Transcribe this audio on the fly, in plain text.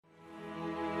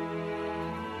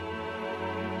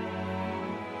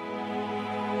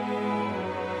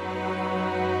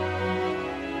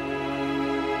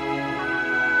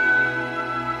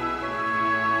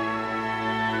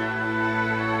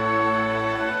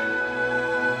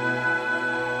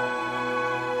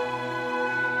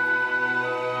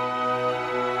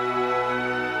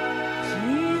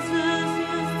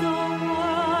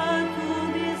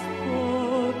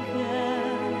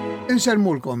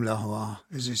Inselmulkom l-aħwa,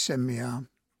 iżis semmija.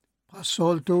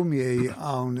 Passoltu miej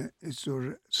hawn is-sur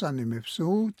Sanni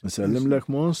Mifsud. Nsellimlek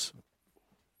Mons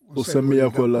u semmija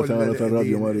kollha tagħna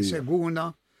tar-Radju Marija. Seguna.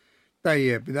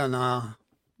 Tajjeb, dana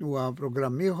huwa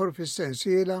programm ieħor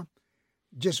fis-sensiela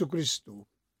Ġesù Kristu,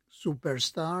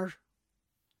 superstar.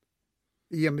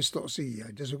 Hija mistoqsija,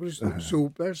 Ġesù Kristu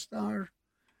superstar.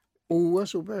 Huwa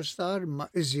superstar ma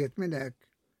iżjed minn hekk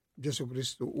Ġesù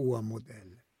Kristu huwa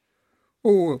modell.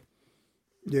 U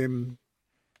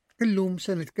illum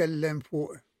se nitkellem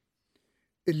fuq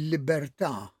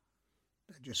il-libertà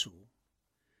ta' Ġesù.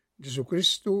 Ġesù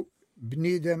Kristu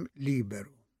bniedem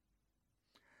liberu.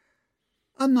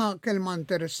 Għanna kelma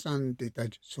interessanti ta'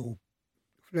 Ġesù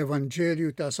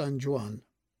fl-Evanġelju ta' San Ġwan.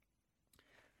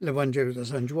 L-Evanġelju ta'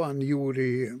 San Ġwan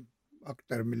juri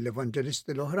aktar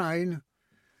mill-Evanġelisti l-oħrajn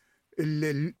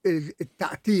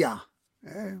il-taqtija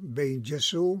bejn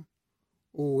Ġesù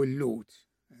u l-Lut,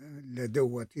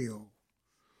 l-dewwa tiegħu.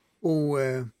 U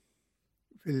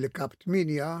fil-kap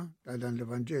 8 ta' dan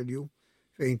l-Evanġelju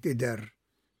fejn tidher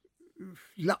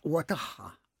fl-aqwa tagħha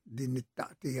din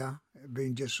it-taqtija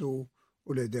bejn Ġesù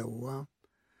u l-dewwa.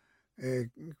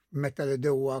 Meta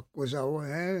l-dewwa akkużaw,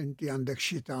 inti għandek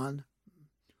xitan,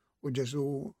 u Ġesù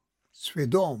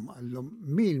sfidhom għallhom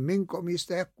min minnkom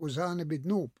jista' jakkużani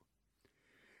bid-dnub.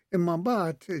 Imma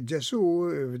mbagħad Ġesù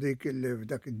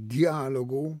f'dak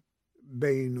id-dialogu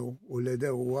bejnu u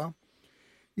l-dewwa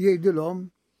jgħidilhom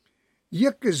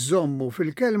jekk iżommu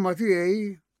fil-kelma tiegħi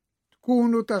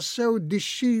tkunu tassew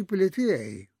dixxipli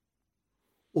tiegħi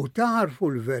u tarfu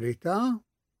l-verità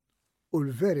u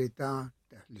l-verità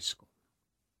teħliskom.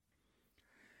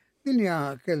 Din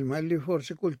hija kelma li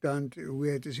forsi kultant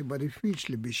wieħed isibha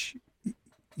diffiċli biex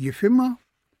jifhimha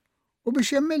u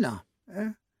biex jemmilha.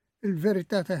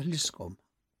 Il-verità teħliskom.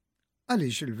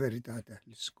 Għaliex il-verità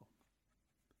teħliskom?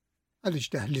 Għaliex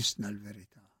teħlisna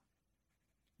l-verità?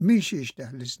 Miex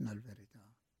teħlisna l-verità?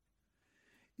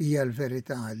 Hija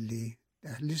l-verità li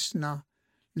teħlisna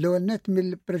l-ewwel nett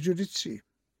mill-preġudizzi.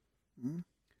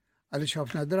 Għaliex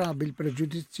ħafna drabi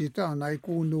l-preġudizzi tagħna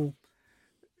jkunu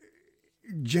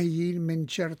ġejjin minn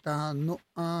ċerta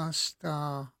nuqqas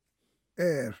ta'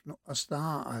 nuqqas ta'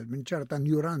 għaqal, minn ċerta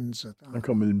ignoranza ta'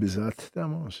 Anke mill-biżgħat ta'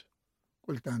 Mons.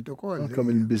 Kultant ukoll. Anke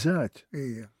mill-biżgħat.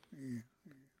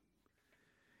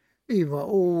 Iva,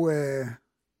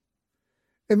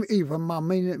 Iva, ma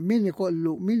min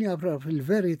ikollu, min jafra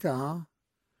fil-verità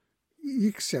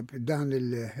jikseb dan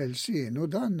il-ħelsien u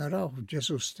dan naraw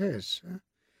Ġesù stess.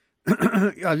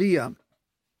 Għalija,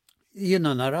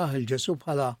 jiena naraw il-Ġesù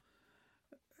bħala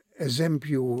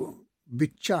eżempju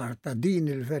biċċar ta' din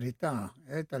il-verità,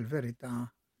 tal-verità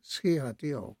sħiħa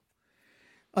tiegħu.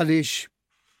 Għaliex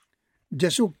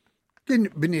Ġesù kien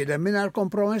bniedem mingħajr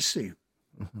kompromessi.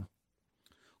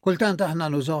 Kultant aħna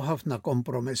nużaw ħafna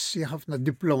kompromessi, ħafna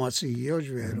diplomazija,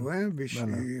 ġveru, biex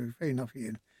fejna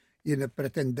fien. Jien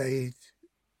pretendajt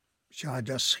xi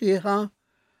ħaġa sħiħa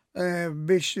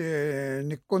biex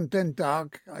nikkontentak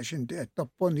għax inti qed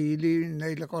topponili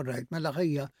ngħidlek orrajt mela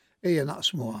ejja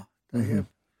naqsmuha.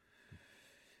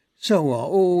 Sewwa,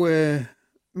 u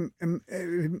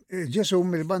Ġesù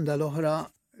mill-banda l-oħra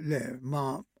le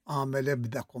ma għamel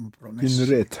ebda kompromess. Kien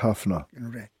rett ħafna. Kien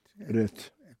Rett.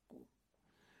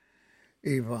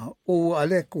 Iva, u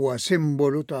għalhekk huwa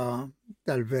simbolu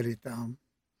tal-verità.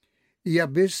 Hija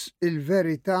biss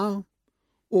il-verità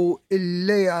u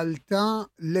l-lealtà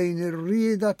lejn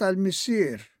ir-rieda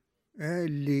tal-missier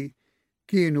li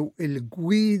kienu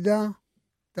il-gwida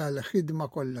tal-ħidma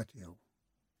kollha tiegħu,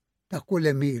 ta' kull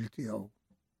emil tiegħu.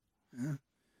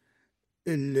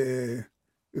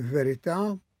 Il-verità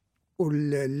u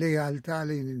l-lealtà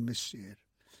lejn il-missier.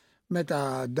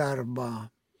 Meta darba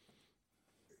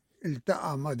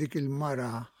iltaqa' ma' dik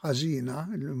il-mara ħażina,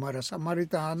 il-mara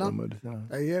Samaritana,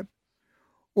 tajjeb,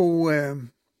 u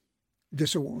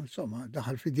Ġesù insomma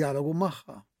daħal fi dialogu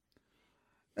magħha.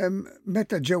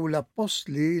 Meta ġew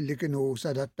l-apostli li kienu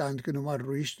sadattant kienu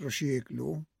marru jixtru xi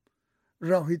jieklu,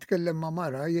 raw jitkellem ma'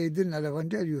 mara, jgħidilna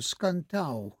l-Evanġelju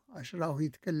skantaw għax raw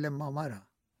jitkellem ma' mara.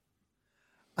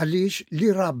 Għaliex li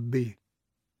rabbi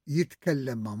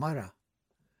jitkellem ma' mara.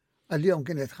 Għal-jom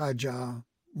kienet ħaġa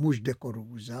mhux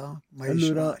dekoruża, ma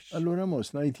jixrax. Allura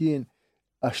Mos ngħid jien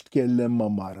għax tkellem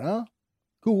ma' mara,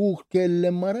 kuhu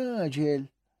tkellem ma' raġel.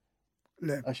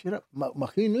 Ma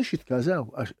kienux jitkażaw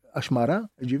għax mara,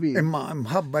 ġifieri. Imma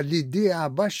mħabba l-idea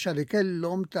baxxa li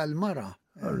kellhom tal-mara.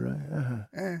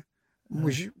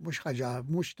 Mhux ħaġa,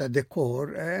 mhux ta'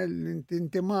 dekor,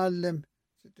 inti mgħallem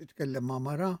titkellem ma'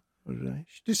 mara.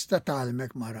 X'tista'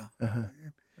 tgħallmek mara.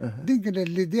 Din kienet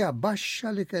l-idea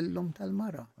baxxa li kellhom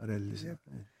tal-mara.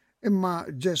 Imma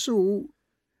Ġesù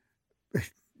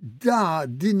da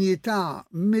dinjità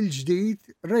mill-ġdid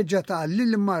reġata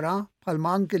lill-mara bħalma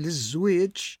anke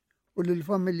l-żwieġ u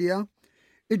lill-familja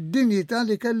id-dinjità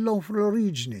li kellhom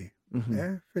fl-oriġni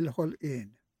fil-ħolqien.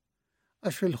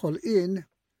 Għax fil-ħolqien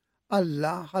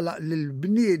Alla ħalaq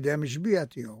lill-bniedem xbija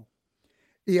tiegħu.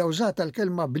 Hija użata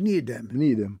l-kelma bniedem.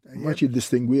 Bniedem. Ma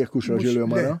jiddistingwi jekk hux raġel jew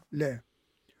mara? Le.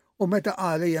 U meta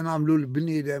qal ejja nagħmlu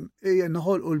l-bniedem, ejja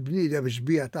noħolqu l-bniedem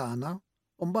xbija tagħna,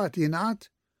 u mbagħad jingħad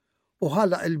u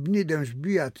ħalaq il-bniedem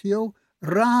xbija tiegħu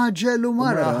raġel u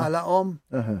mara ħalaqhom.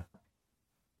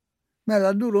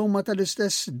 Mela llura huma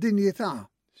tal-istess dinjità.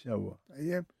 Sewwa.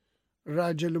 Tajjeb,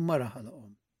 raġel u mara ħalaqhom.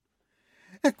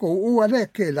 Ekku, u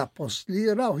għalhekk l-apostli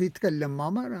raw jitkellem ma'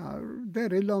 mara,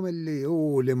 derilhom illi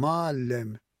hu li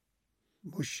mgħallem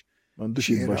mhux m'għandux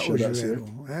jibbaxxa daqshekk.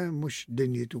 Mhux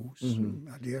dinjitus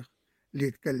għalih li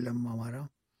jitkellem ma' mara.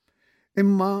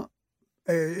 Imma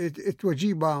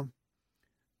it-tweġiba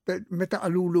meta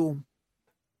qalulu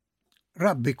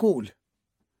Rabbi kul.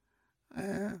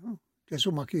 Ġesu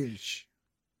ma kielx.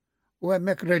 U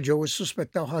hemmhekk reġgħu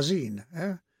issuspettaw ħażin,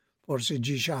 Forsi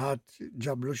ġi xi ħadd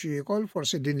ġablu xi jikol,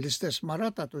 forsi din l-istess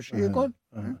mara tagħtu xi jikol.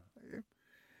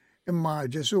 Imma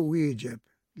Ġesu wieġeb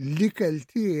l-ikel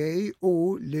tiegħi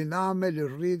hu li nagħmel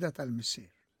ir-rieda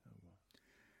tal-Missier.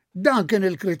 Dan kien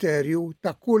il-kriterju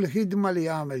ta' kull ħidma li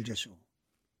jagħmel Ġesu.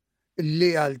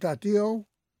 Il-lealtà tiegħu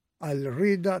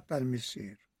għall-rieda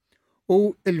tal-Missier u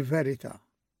l-verità.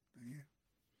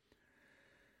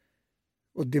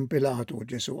 U d-din Pilatu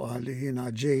Ġesu qal li jiena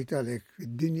ġejt għalhekk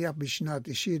fid-dinja biex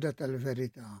nagħti xhieda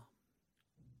tal-verità.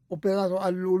 U Pilatu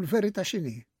qallu l-verità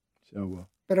x'inhi? Sewwa.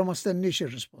 Però ma stennix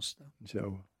ir-risposta.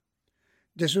 Sewwa.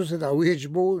 Ġesu se daw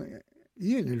jieġbu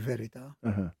jien il-verità.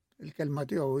 Il-kelma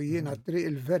tiegħu jiena triq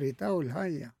il-verità u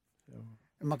l-ħajja.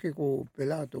 Imma kieku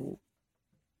Pilatu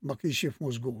ma kienx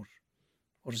jifhmu żgur.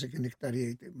 Forsi kien iktar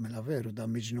jgħid mela veru da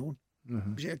miġnun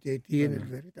biex qed jgħid jien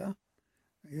il-verità.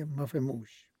 Ma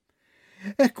fehmux.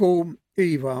 Ekku,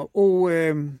 Iva, u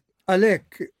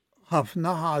għalhekk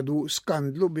ħafna ħadu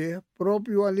skandlu bih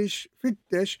propju għaliex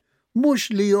fittex mhux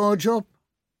li joġob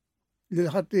lil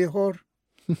ħaddieħor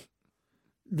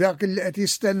dak li qed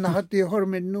jistenna ħaddieħor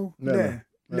minnu.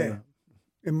 Le.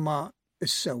 Imma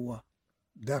issewwa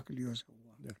dak li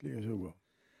josewwa.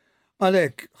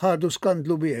 Għalhekk ħadu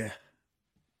skandlu bih.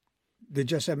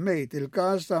 Diġà semmejt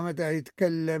il-każ ta' meta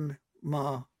jitkellem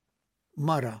ma'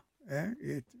 mara,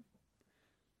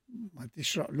 ma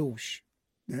tixraqlux.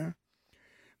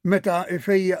 Meta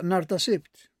ifejjaq nar ta'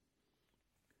 Sibt.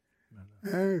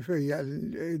 Ifejjaq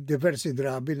diversi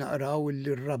drabi naqraw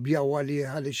li rrabjaw għalih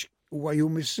għaliex huwa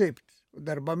jum is-Sibt. U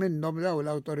darba minnhom daw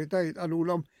l-awtoritajiet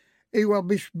qalulhom ejwa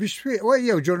biex fiq u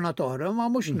jew ġurnata oħra ma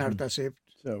mhux nar ta'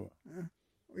 Sibt. U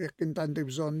jekk int għandek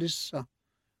bżonn issa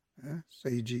se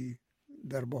jiġi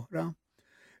darba oħra.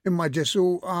 Imma Ġesu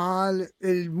qal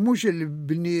mhux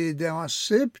il-bniedem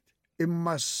għas-Sibt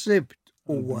imma s-Sibt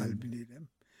huwa l-bniedem.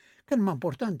 Kelma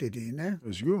importanti din,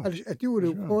 għaliex qed juri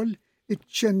wkoll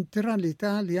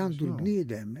iċ-ċentralità li għandu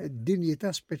l-bniedem, id-dinjità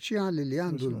speċjali li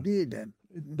għandu l-bniedem.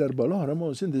 Darba l-oħra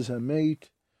mos inti semmejt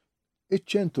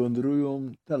iċ-ċentrjum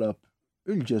talab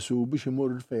il-Ġesu biex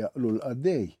imur fejaqlu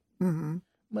l-qaddej.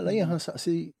 Mela jien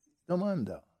ħansaqsi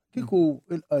domanda. Kieku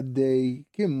l-qaddej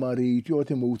kien marit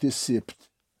jgħod imut is-Sibt.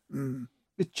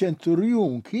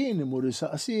 Iċ-ċentrjum kien imur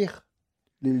isaqsih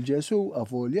lil Ġesu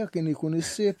għavolja kien ikun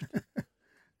is-Sibt.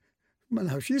 Ma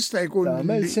nafx jista' jkun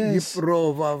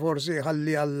jipprova forsi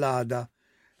ħalli għall-għada.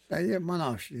 Tajjeb ma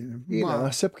nafx. Jiena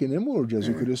naħseb kien imur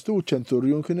Ġesù Kristu,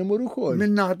 ċenturjon kien imur ukoll.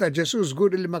 Min naħa ta' Ġesu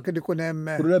żgur li ma kien ikun hemm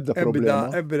ebda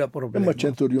problema. Imma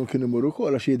ċenturjon kien imur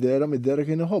ukoll għax jidera mid-dera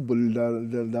kien iħobbu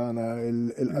dana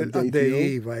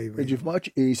il-qaddej. Ġif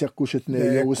maċ qisek kux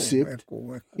it-tnejn jew is-Sibt.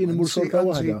 Kien imur xorta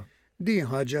waħda. Din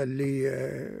ħaġa li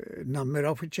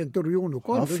nammiraw fiċ-ċenturjon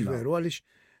ukoll veru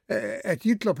għaliex qed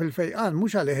jitlob il-fejqan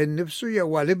mhux għalih innifsu jew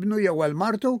għal-ibnu jew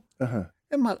għal-martu,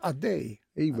 imma l-qaddej.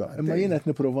 Iva, imma jiena qed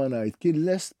nipprova ngħid kien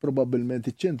lest probabbilment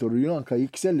iċ-ċenturjon anke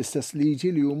jiksel l-istess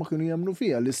liġi li huma kienu jagħmlu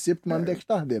fiha li s-Sibt m'għandekx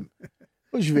taħdem.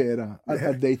 Mhux vera,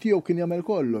 għal-qaddej tiegħu kien jagħmel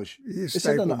kollox.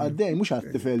 Issa dan qaddej mhux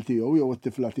għat-tifel tiegħu jew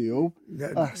għat-tifla tiegħu.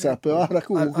 Aħsab aħra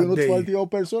kienu tfal tiegħu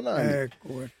personali.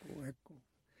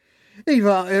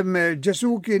 Iva,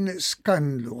 Ġesu kien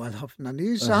skandlu għal ħafna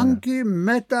nies anki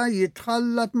meta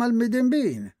jitħallat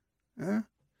mal-midinbin.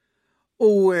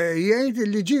 U jgħid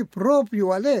li ġi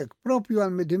propju għalhekk, propju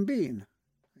għal-midinbin.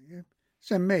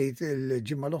 Semmejt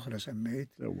il-ġimgħa l-oħra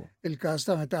semmejt il-każ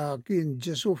ta' meta kien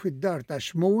Ġesu fid-dar ta'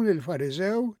 Xmun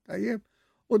il-Fariżew, tajjeb,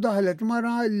 u daħlet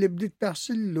mara li bdiet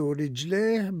taħsillu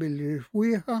riġlejh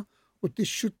bil-fwieħa u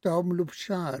tixxuttahomlu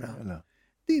b'xara.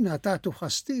 dina tagħtu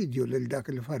fastidju lil dak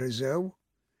il-Fariżew.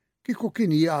 Kieku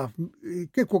kien jaf,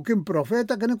 kieku kien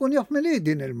profeta kien ikun jaf minn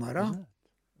din il-mara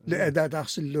li qiegħda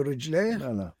taħsillu riġlejh.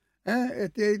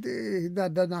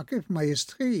 Da kif ma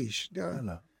jistħix.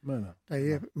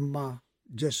 Tajjeb, ma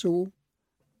Ġesù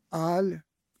qal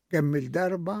kemm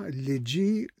il-darba li ġi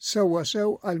sew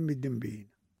għal mid-dinbin.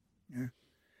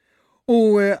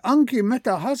 U anki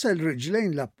meta ħasel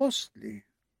riġlejn l-apostli,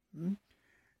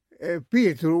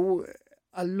 Pietru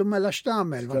għallu mela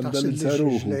x'tagħmel ma taħsillix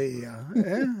riġlejja.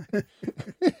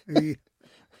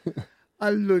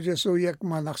 Għallu Ġesù jekk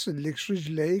ma naħsillikx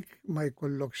riġlejk ma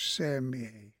jkollokx semmi.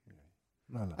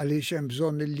 Għaliex hemm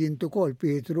bżonn li inti ukoll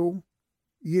Pietru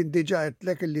jien diġà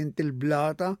qedtlek li inti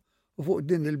l-blata u fuq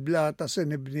din il-blata se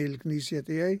nibni l-knisja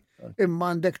tiegħi, imma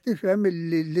għandek tifhem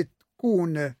li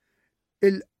tkun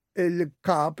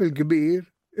il-kap il-kbir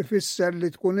ifisser li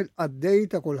tkun il-qaddej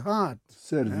ta' kulħadd.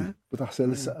 Servi, u taħsel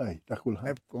is-saqaj ta'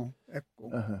 kulħadd. Ekku.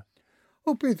 U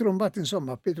Pietru mbagħad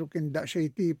insomma, Pietru kien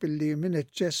daqsxejn tip li minn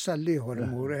eċċess għal ieħor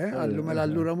imur, għallu mela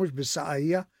allura mhux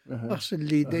bis-saqajja, aħsel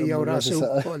li dejja u rasi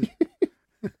wkoll.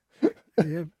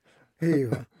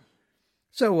 Iva.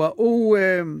 Sewwa, u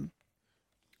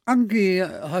anki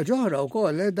ħaġa oħra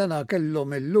wkoll dana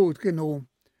kellhom il-lut kienu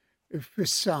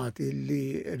fissati li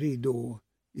ridu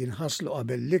jinħaslu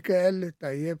qabel l-ikel,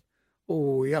 tajjeb,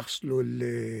 u jaħslu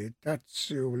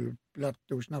l-tazzi u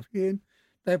l-platti u x'nafjien.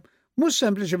 Tajjeb, mhux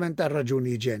sempliċement għal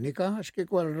raġuni iġenika, għax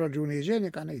kieku għal raġuni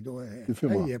iġenika ngħidu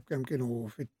tajjeb kemm kienu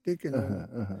fitti, kienu.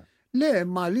 Le,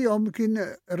 ma lihom kien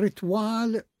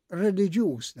ritwal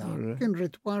reliġjuż kien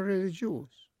ritwal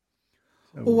reliġjuż.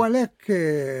 U għalhekk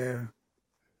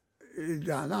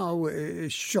dan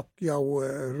xokjaw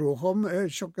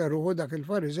ruħu dak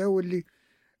il-Fariżew li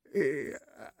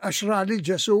għaxra li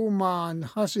Ġesù ma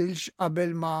nħasilx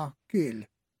qabel ma kiel.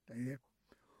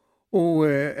 U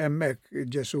hemmhekk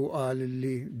Ġesù qal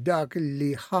li dak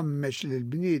li ħammex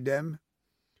lill-bniedem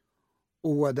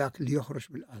huwa dak li joħroġ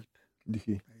mill-qalb.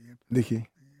 Diki.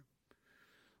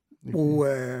 U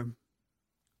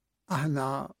aħna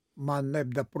ma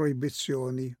nebda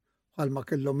projbizzjoni bħalma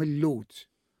kellhom il-lut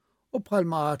u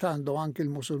bħalma għandu anki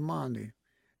l-Musulmani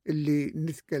illi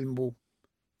nitkellmu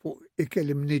fuq ikel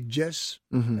imniġġes,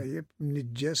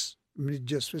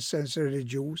 mniġġes fis-sens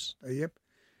reliġjuż, tajjeb,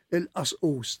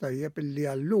 il-qasqus tajjeb illi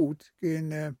għall-lut kien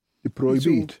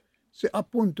projbit.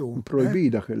 Appuntu. Projbit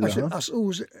dak għax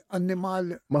il-qasqus annimal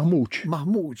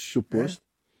maħmuġ. Suppost.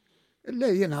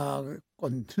 Le jiena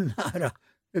kont nara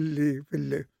illi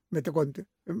meta kont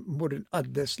mur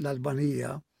inqaddes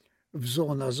l-Albanija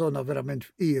f'żona verament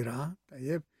fqira,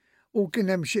 tajjeb, u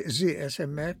kien hemm xi qżieqes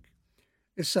hemmhekk.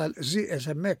 Issa l-qżieqes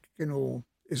hemmhekk kienu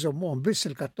iżommuhom biss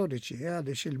il-Kattoliċi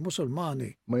għaliex il-Musulmani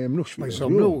ma jemnux ma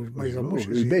jżommux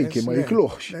il-bejki ma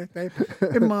jikluħx.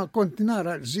 Imma kont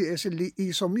nara l-qżieqes li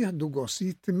qishom jieħdu gost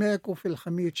jitmeku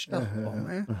fil-ħamieġ tagħhom.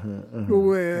 U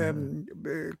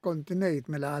kont ngħid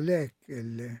mela għalhekk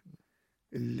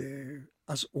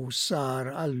il-qasqus sar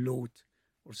għall-lut,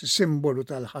 forsi simbolu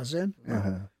tal-ħażen,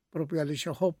 propju għaliex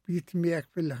iħobb jitmiek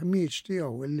fil-ħmieġ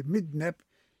tiegħu, il-midneb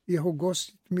jieħu gost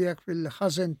jitmiek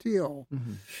fil-ħażen tiegħu.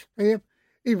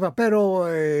 Iva, però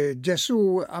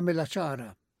Ġesù għamilha ċara.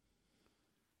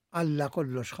 Alla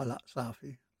kollox ħalaq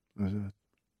safi.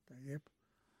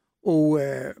 U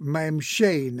ma hemm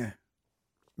xejn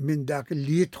minn dak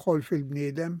li jidħol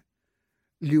fil-bniedem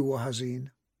li huwa ħażin.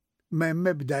 Ma hemm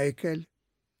ebda ikel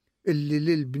illi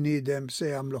lill-bniedem se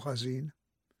jagħmlu ħażin.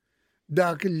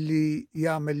 Dak li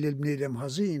jagħmel lill-bniedem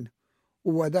ħażin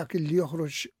huwa dak li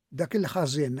joħroġ dak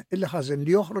il-ħażin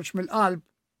li joħroġ mill-qalb.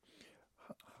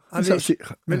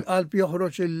 Mill-qalb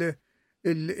joħroġ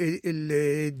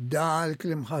il-dalk,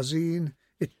 l-imħażin,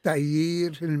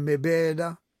 it-tajjir, il-mibeda.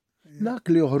 Dak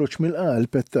li joħroġ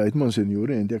mill-qalb qed Monsinjur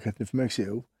inti jekk qed nifhmek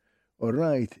sew.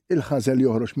 Orrajt, il-ħażel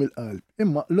joħroġ mill-qalb,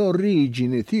 imma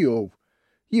l-oriġini tiegħu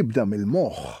jibda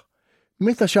mill-moħħ.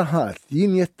 Meta xi ħadd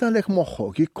jinjettalek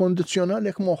moħħok,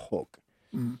 jikkondizzjonalek moħħok.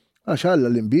 Għax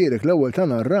Alla l-imbierek l-ewwel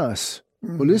tagħna r-ras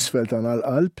u l-isfel tagħna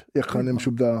l-qalb jekk ħanimxu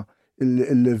bda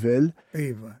il-level.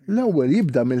 L-ewwel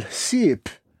jibda mill-ħsieb.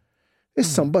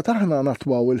 Issa mbagħad aħna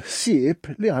natwaw il-ħsieb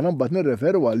li aħna mbagħad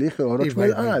nirreferu għalih joħroġ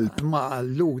mill-qalb. Ma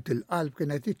għallut il-qalb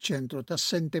kienet iċ-ċentru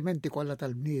tas-sentimenti kollha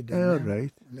tal-bniedem.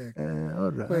 Alright.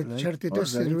 ċerti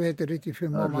testi li wieħed irid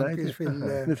jifhimhom anke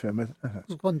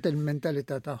skont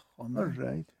il-mentalità tagħhom.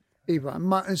 Iva,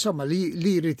 ma insomma li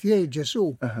jrid jgħid Ġesù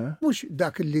mhux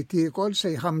dak li tiekol se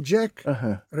jħammġek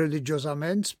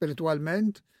reliġjożament,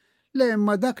 spiritwalment, le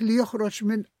imma dak li joħroġ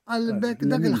minn qalbek,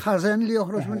 dak il-ħażen li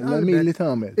joħroġ minn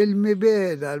qalbek.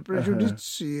 Il-mibeda,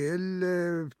 il-preġudizzi,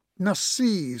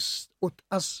 il-nassis u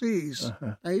tqassis.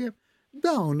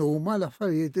 Dawn huma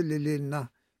l-affarijiet li lilna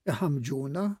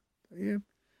iħamġuna.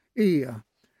 Hija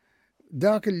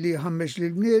dak li ħammex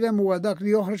lil bniedem huwa dak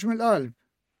li joħroġ mill-qalb.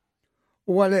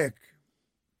 U għalhekk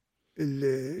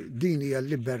din hija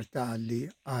l-libertà li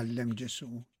għallem Ġesu.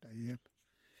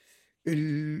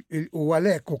 U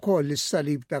għalhekk ukoll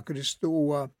is-salib ta' Kristu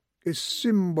huwa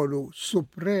is-simbolu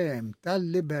suprem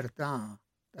tal-libertà.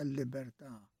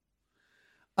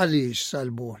 Għaliex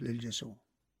salbuh lil Ġesu?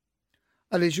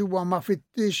 Għaliex huwa ma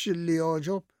fittix li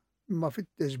joġob, ma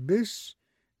fittix biss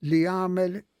li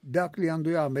jagħmel dak li għandu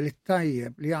jagħmel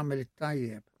it-tajjeb, li jagħmel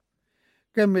it-tajjeb.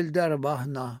 Kemm il-darba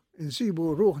aħna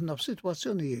insibu ruħna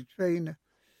f'sitwazzjonijiet fejn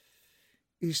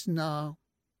isna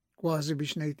kważi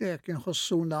biex ngħidlek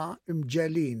inħossuna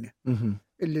imġelin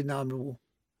illi nagħmlu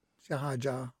xi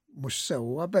ħaġa mhux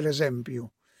sewwa. Pereżempju,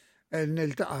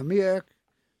 niltaqa' miegħek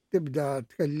tibda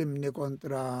tkellimni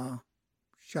kontra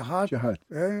xi ħadd,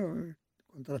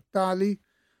 kontra t-tali,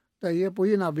 tajjeb u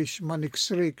jiena biex ma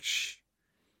niksrikx,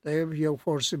 tajjeb jew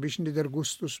forsi biex nider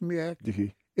gustus miegħek,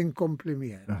 inkompli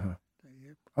miegħek.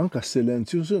 Anka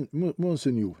s-silenzju,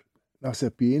 Monsinjur,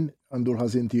 naħseb jien għandu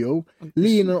l-ħażin tiegħu li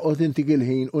jiena noqgħod intik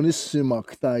il-ħin u nissimak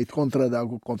tajt kontra dak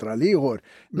u kontra l-ieħor.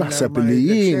 Naħseb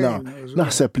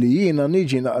li jiena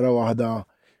niġi naqra waħda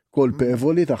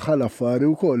kolpevoli tagħha l-affari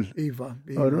wkoll. Iva.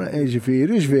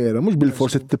 Ġifieri vera, mhux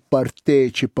bil-forsi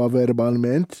tipparteċipa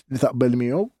verbalment li taqbel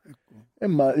miegħu,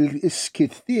 imma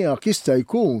l-iskit tiegħek jista'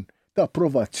 jkun ta'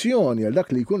 approvazzjoni għal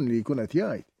dak li jkun qed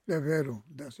jgħid. Veru,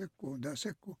 da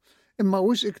sekku. Imma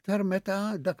wis iktar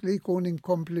meta dak li jkun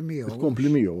inkompli miegħu. Inkompli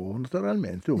miegħu,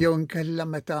 naturalment. Jew inkella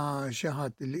meta xi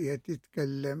ħadd li qed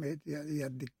jitkellem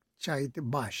jgħaddik ċajt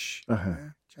baxx.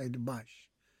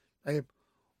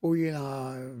 U jiena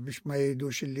biex ma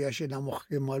jgħidux li għax jiena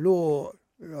moħħi magħluq,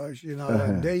 għax jiena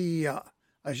dejja,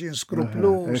 għax jien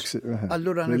skruplus,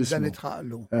 allura nibda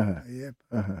nitħaqlu.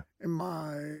 Imma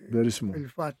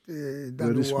il-fatt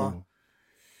dan huwa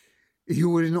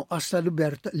juri nuqqas ta'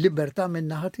 libertà minn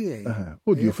naħa tiegħi.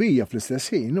 U djufija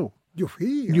fl-istess ħin,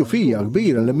 Djufija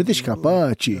kbira li m'intix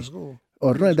kapaċi.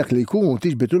 Orra dak li jkun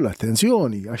tiġbidu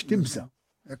l-attenzjoni għax tibża.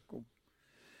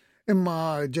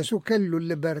 Imma Ġesu kellu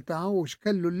l-libertà u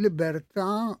x'kellu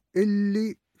l-libertà illi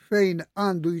fejn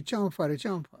għandu jċanfar.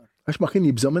 Għax ma kien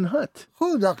jibża minn ħadd. Hu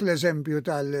dak l-eżempju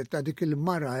ta' dik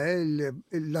il-mara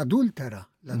l-adultera.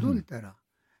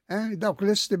 Dawk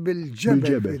l-esti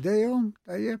bil-ġebel f'idejhom,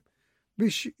 tajjeb,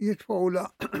 biex jitfawla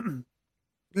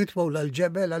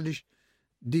l-ġebel għaliex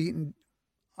din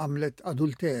għamlet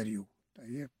adulterju.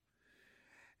 Tajjeb.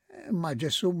 Ma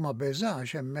Ġesu ma beżax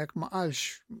hemmhekk ma qalx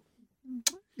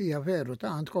hija veru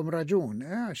ta' għandkom raġun,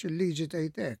 għax il-liġi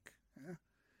tgħidlek.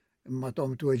 Imma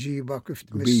tom tweġiba kif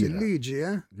tmiss il-liġi,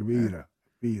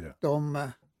 Kbira. Tom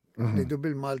nidu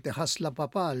bil-Malti ħasla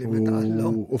papali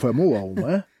mitqallhom. U femuha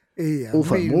huma, Ija, u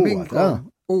femuha.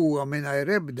 Huwa mingħajr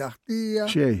ebda ħtija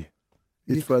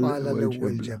jitfala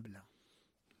l-ewwel ġebla.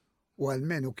 U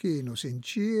għalmenu kienu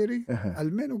sinċiri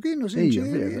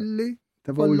illi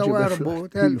kollha warbu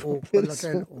telqu.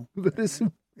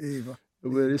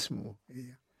 Verismu.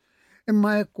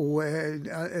 Imma ekku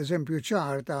eżempju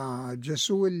ċar ta'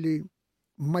 Ġesu illi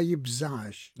ma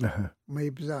jibżax,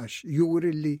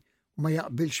 juri li ma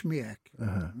jaqbilx miegħek.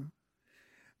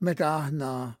 Meta aħna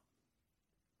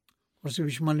forsi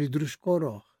biex ma nidrux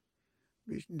koroħ,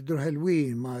 biex nidru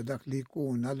ħelwin ma dak li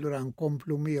jkun, allura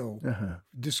nkomplu miegħu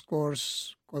diskors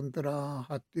kontra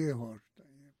ħaddieħor.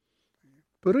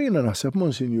 Però jiena naħseb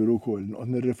Monsinjur ukoll noqgħod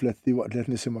nirrifletti waqt li qed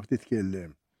nisimgħek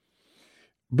titkellem.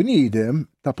 Bniedem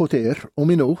ta' poter u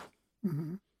minnu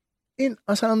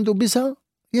inqas għandu biża'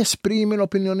 jesprimi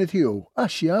l-opinjoni tiegħu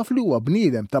għax jaf li huwa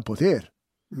bniedem ta' poter.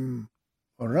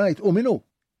 All right, u minnu.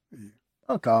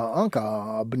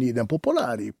 Anka bniedem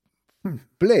popolari.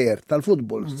 Plejer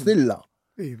tal-futbol, stilla.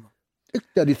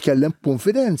 Iktar jitkellem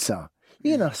b'konfidenza.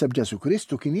 Jiena naħseb Ġesù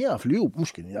Kristu kien jaf li hu,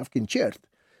 mhux kien jaf, kien ċert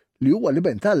li huwa li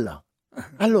bent Alla.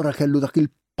 Allora kellu dak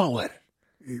il-power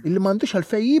illi m'għandux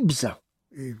għalfejn jibża.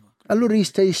 Allura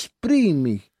jista'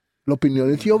 jesprimi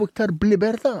l-opinjoni tiegħu iktar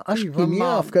b'libertà għax kien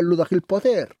jaf kellu dak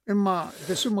il-poter. Imma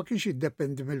Ġesu ma kienx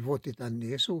jiddependi mill-voti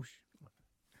tan-nies hux.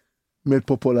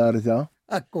 Mill-popolarità?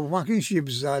 Ekku, ma kienx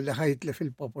jibża li ħajtlef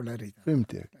il-popolarità.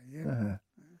 Fimtek.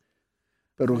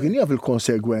 Però kien jaf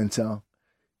il-konsegwenza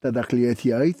ta' dak li qed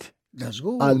jgħid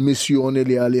għal-missjoni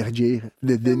li għalih ġej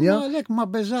lid-dinja. Għalhekk ma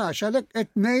beżax, għalhekk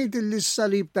qed ngħid li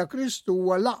s-salib ta' Kristu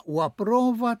huwa l-aqwa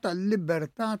prova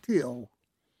tal-libertà tiegħu.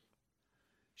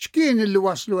 X'kien illi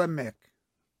waslu hemmhekk?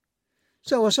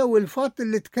 Sewa il-fatt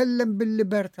li tkellem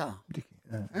bil-libertà.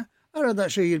 Ara da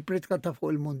xejn il-pritka ta'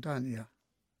 fuq il-muntanja.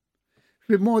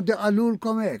 Fil-modi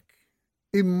qalulkom hekk.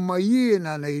 imma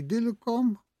jiena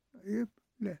ngħidilkom, le.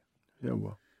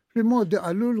 Fil-modi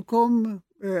għallulkom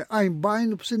għajn bajn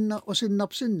u sinna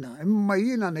b'sinna, imma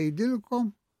jiena ngħidilkom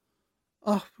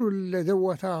aħfru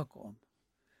l-dewa ta'kom.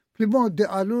 Fil-modi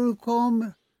għallulkom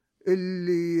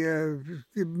illi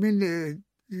min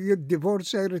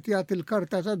jid-divorzja jrid jagħti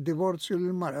l-karta tad-divorzju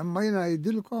lill-mara, imma jiena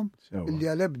ngħidilkom illi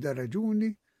għal-ebda raġuni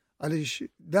għaliex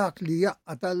dak li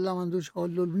jaqqat Alla m'għandux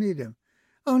ħollu l-bniedem.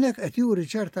 Hawnhekk qed juri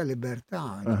ċerta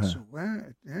libertà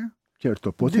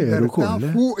ċerto poter ukoll.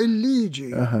 Fuq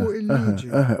il-liġi, fuq il-liġi.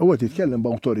 Huwa titkellem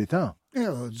b'awtorità.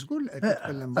 Żgur qed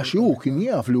titkellem. Għax hu kien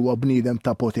jaf li huwa bniedem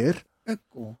ta' poter.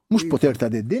 Ekku. Mhux poter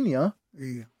ta' dinja,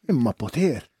 imma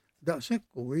poter.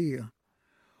 Daqshekku hija.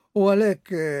 U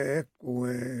għalhekk ekku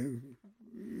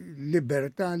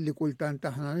libertà li kultant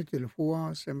aħna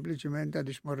nitilfuha sempliċement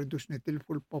għaliex ma rridux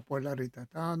nitilfu l-popolarità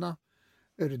tagħna,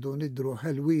 irridu nidru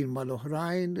ħelwin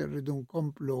mal-oħrajn, irridu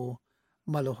nkomplu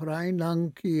mal-oħrajn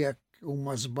anki jekk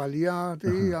huma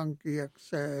żbaljati, anki jekk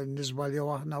se nisbaljaw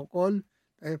aħna wkoll,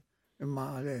 imma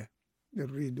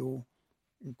irridu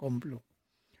nkomplu.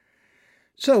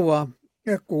 Sewwa,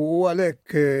 ekku għalhekk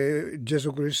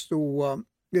Ġesù Kristu huwa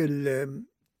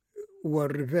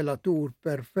r-rivelatur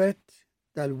perfett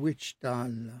tal-wiċċ ta'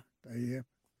 Alla. Tajjeb.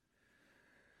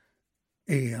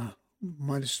 Ija,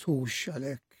 ma nistux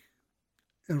għalhekk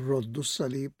irroddu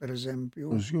s-salib, per eżempju.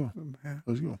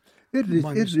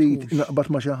 Irrid naqbad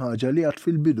ma' xi ħaġa li għad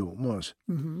fil-bidu, mos.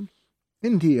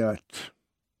 Inti għad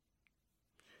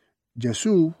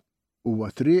Ġesù huwa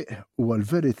triq, huwa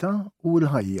l-verità u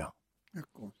l-ħajja.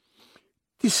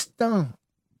 Tista'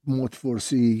 b'mod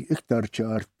forsi iktar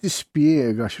ċar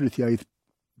tispjega x'rid jgħid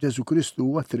Ġesù Kristu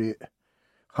huwa triq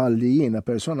ħalli jiena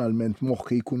personalment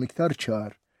moħħi jkun iktar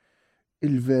ċar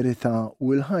il-verità u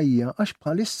l-ħajja għax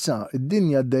bħalissa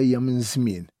id-dinja għaddejja minn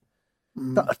żmien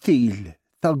ta' qtil,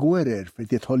 ta' gwerer fejn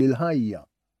tidħol il-ħajja,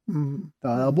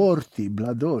 ta' aborti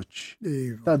bla doċċ,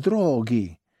 ta' drogi,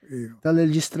 ta'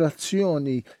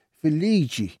 leġistrazzjoni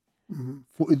fil-liġi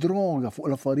fuq id-droga, fuq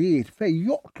l-affarijiet fejn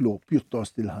joqtlu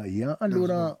pjuttost il-ħajja,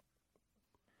 allura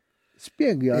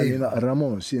spjega li naqra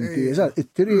Mons, inti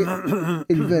it-triq,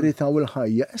 il-verità u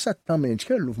l-ħajja, esattament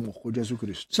x'kellu f'moħħu Ġesù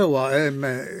Kristu. Sewwa,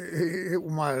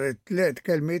 huma tliet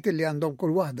kelmiet li għandhom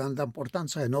kull waħda għandha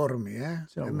importanza enormi,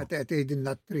 meta qed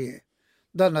tgħidilna t-triq.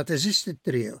 Danna teżisti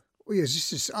t-triq u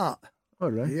jeżisti sqaq.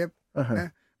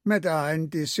 Meta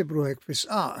inti ssibruħek fi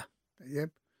sqaq,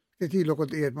 titilu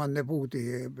kont qiegħed man-neputi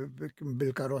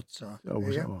bil-karozza.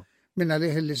 Minna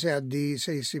liħ li se għaddi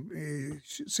se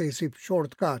jsib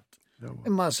shortcut.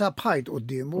 Imma sab ħajt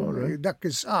quddiemu, dak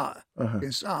kien sqaq.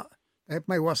 Tajb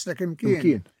ma jwaslek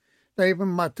imkien. Tajb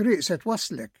imma triq se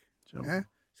twaslek.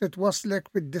 Se twaslek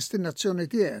fid-destinazzjoni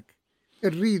tiegħek.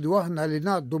 Irridu aħna li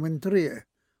ngħaddu minn triq,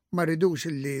 ma rridux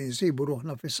li nsibu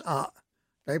ruħna fi sqaq.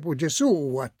 Tajb u Ġesù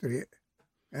huwa t-triq.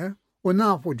 U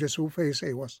nafu Ġesù fejn se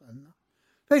jwassalna.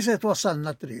 Fejn se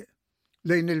twassalna triq?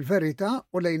 Lejn il-verità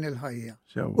u lejn il-ħajja.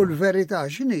 U l-verità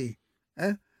x'inhi?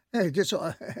 Ġesù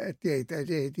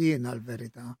qed jiena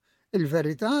l-verità.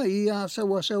 Il-verità hija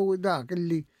sewwa sew dak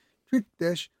li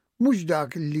tfittex mhux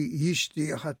dak li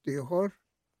jixtieq ħadd ieħor,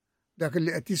 dak li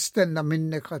qed jistenna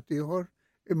minnek ħadd ieħor,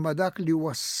 imma dak li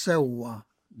huwa sewwa,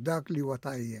 dak li huwa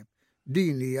tajjeb.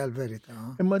 Din hija l-verità.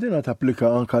 Imma din tapplika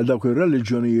anke għal dawk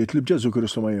ir-reliġjonijiet li b'Ġesù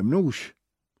Kristu ma jemnux.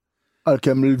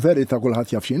 Għalkemm il-verità kulħadd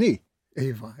jaf x'inhi.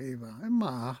 Iva,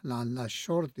 imma aħna għandna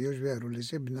x-xorti u veru li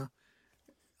sibna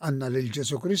għandna lil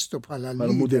Ġesù Kristu bħala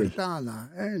l-lider tagħna,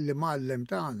 li mgħallem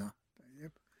tagħna.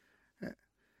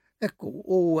 Ekku,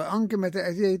 u anke meta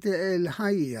qed jgħid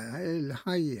il-ħajja,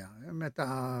 meta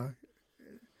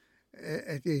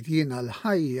qed jgħid jiena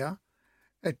l-ħajja,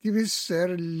 qed jfisser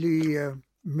li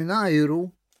mingħajru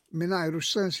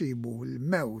x'se nsibu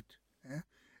l-mewt.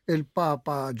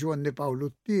 Il-Papa Giovanni Paolo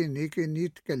II kien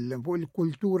jitkellem fuq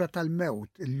il-kultura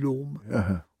tal-mewt illum.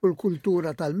 U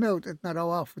l-kultura tal-mewt qed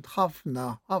narawha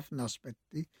ħafna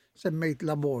aspetti, semmejt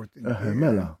l-abort.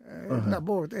 Mela.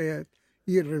 L-abort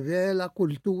jirrivela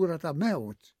kultura ta'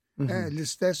 mewt.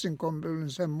 L-istess inkomplu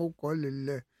nsemmu wkoll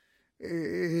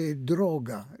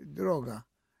il-droga.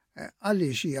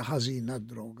 Għaliex hija ħażina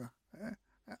d-droga?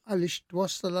 Għaliex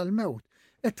twassal għal-mewt.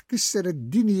 Qed tkisser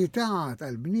id-dinjità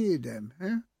tal-bniedem,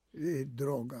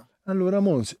 id-droga. Allura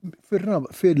Mons,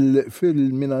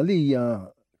 fil-minalija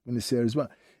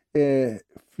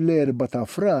fl-4 ta'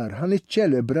 frar ħan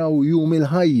iċċelebraw jum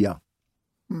il-ħajja.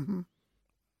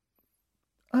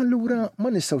 Allura ma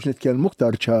nistgħux nitkellmu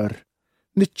aktar ċar,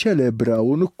 niċċelebraw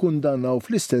u nikkundannaw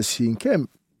fl-istess ħin kemm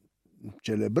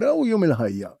niċċelebraw jum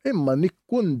il-ħajja, imma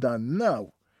nikkundannaw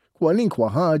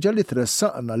kwalinkwa ħaġa li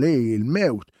tressaqna lej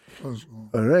il-mewt,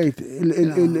 Right,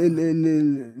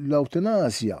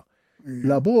 l-eutanasja,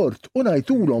 l-abort, u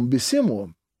ngħidulhom bisimhom.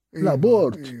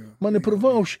 L-abort, ma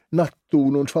nipruvawx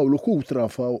nattulu nfawlu kutra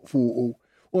fuqu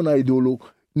u ngħidulu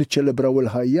niċċelebraw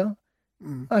il-ħajja.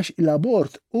 Għax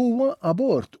l-abort huwa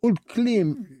abort u l-kliem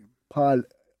bħal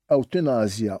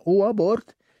eutanasja u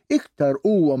abort iktar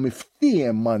huwa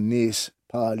miftiem man-nies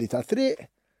bħali ta' triq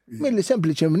milli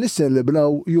sempliċi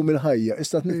niċċelebraw jum il-ħajja,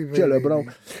 istat niċċelebraw.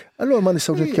 Allura ma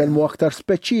nistgħux nitkellmu aktar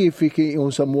speċifiki u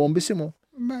nsemmuhom bisimhom.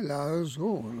 Mela,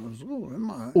 żgur.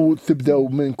 U tibdew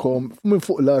minnkom minn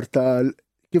fuq l-artal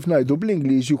kif ngħidu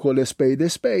bl-Ingliż you call a spade a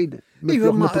spade.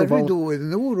 Iva ma rridu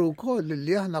nuru wkoll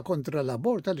li aħna kontra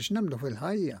l-abort għaliex nemmnu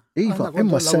fil-ħajja. Iva,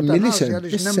 imma semmi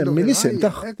l-isem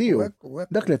taħtiju.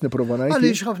 Dak li qed nipprova ngħid.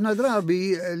 Għaliex ħafna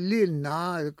drabi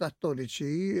lilna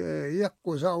l-Kattoliċi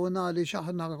jakkużawna li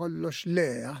aħna kollox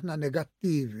le, aħna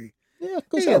negattivi.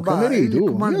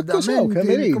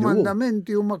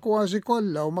 Il-komandamenti huma kważi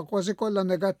kollha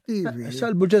negattivi.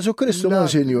 Salbu Ġesù Kristu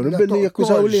Monsinjur, billi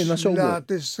jakkużaw lilna sewwa. La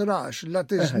tisrax, la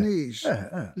tiżnix,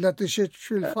 la tixitx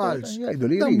fil-fals.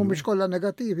 Dan mhumiex kollha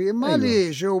negattivi, imma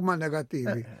għaliex huma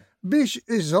negattivi? Biex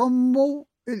iżommu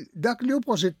dak li hu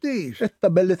pożittiv.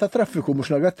 It-tabelli ta' traffiku mhux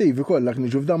negattivi kollha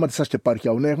niġu f'dan ma tistax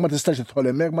tipparkjaw hemmhekk, ma tistax tidħol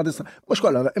hemmhekk, ma tistax mhux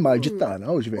kollha imma l-ġittana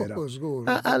hu ġvera.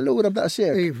 Allura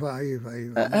b'daqshekk. Iva.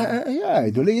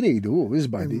 Jgħidu li jridu,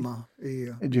 iżbadi.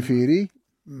 Ġifieri.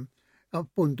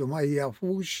 Appuntu ma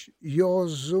jafux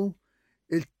jożu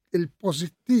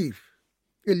il-pożittiv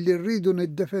illi rridu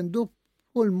niddefendu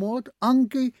kull mod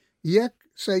anki jekk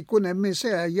se jkun hemm min se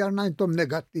jarna intom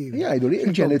negattivi. Jgħidu li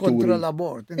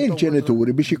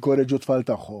il-ġenituri biex jikkorreġu tfal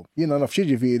tagħhom. Jiena naf xi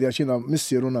ġifieri għax jiena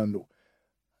missieru nannu.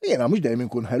 Jiena mhux dejjem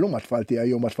inkun ħelu ma' tfal tiegħi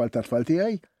jew ma' tfal ta' tfal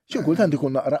tiegħi. Xi kultant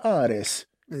ikun naqra qares.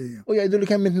 U jgħidu li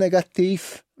kemm int negattiv.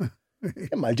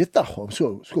 Imma l-ġid tagħhom,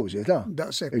 skużi ta'.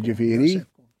 Ġifieri.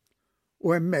 U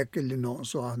hemmhekk illi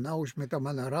noqsu aħna u meta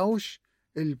ma narawx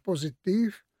il-pożittiv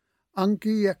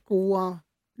anki jekk huwa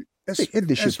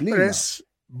espress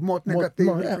b'mod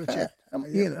negattiv.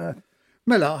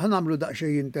 Mela, ħanamlu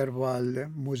daqsxejn intervall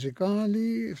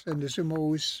mużikali, se nisimgħu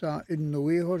issa innu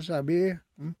ieħor sabiħ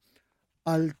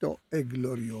Alto e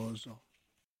Glorioso.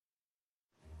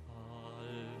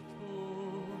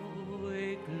 Alto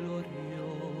e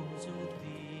glorioso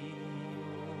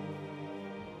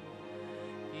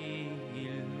Dio,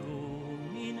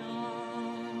 illumina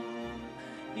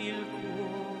il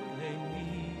cuore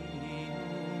mio,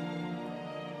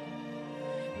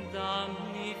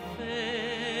 dammi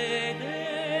fede,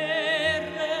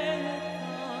 retta,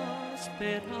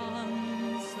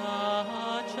 speranza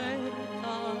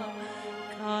certa,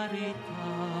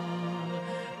 carità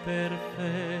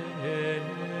perfetta.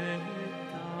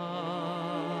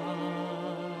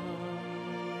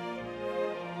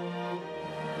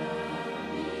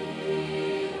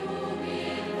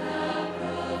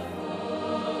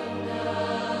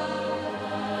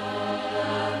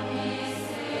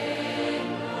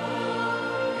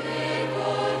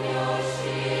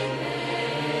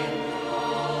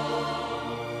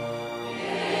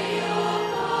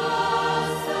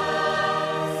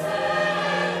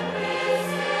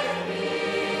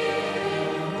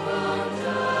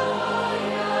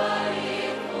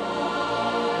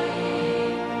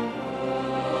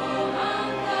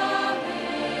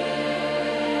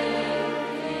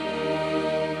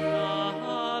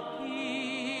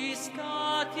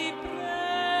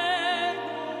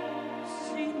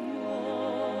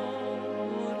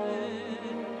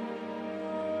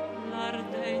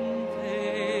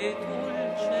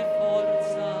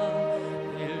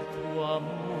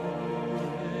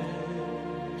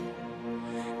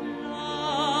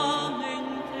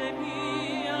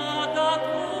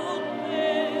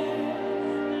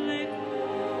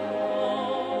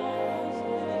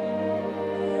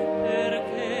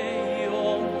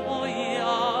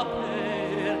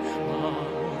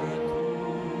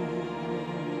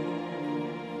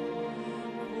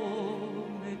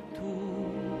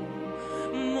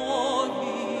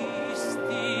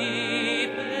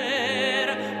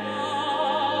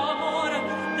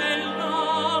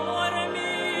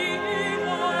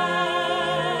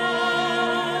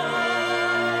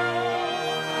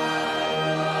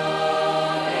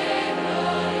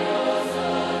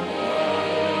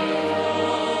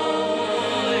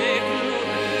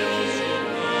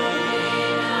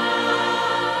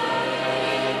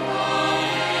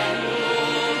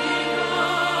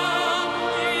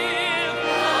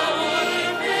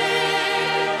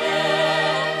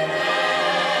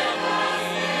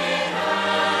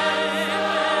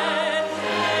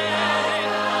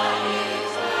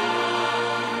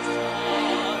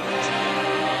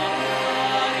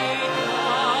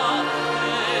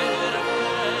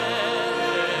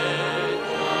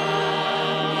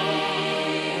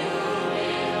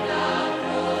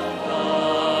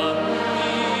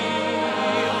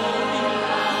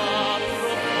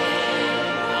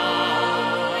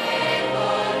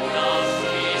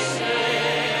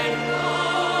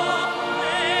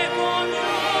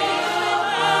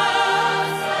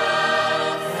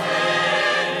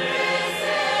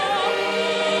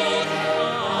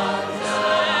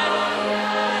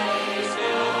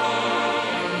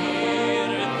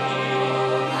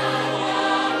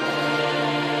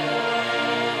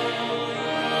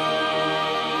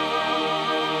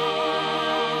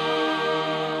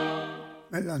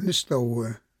 Mela nistgħu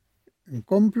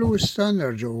nkomplu issa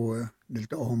nerġgħu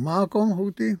niltaqgħu magħkom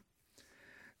ħuti.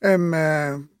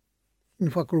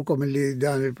 Nfakrukom li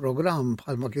dan il-programm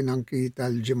bħalma kien anki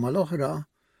tal-ġimgħa l-oħra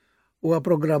huwa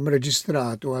programm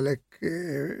reġistrat u għalhekk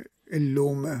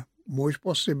illum mhuwiex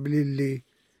possibbli li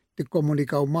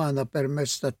tikkomunikaw magħna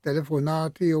permezz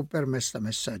tat-telefonati u permezz ta'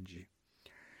 messaġġi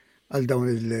għal dawn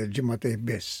il-ġimgħatej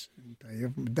biss.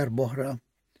 Darb'oħra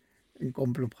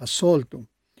inkomplu bħas-soltu.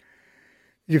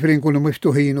 Ġifri nkunu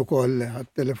miftuħin ukoll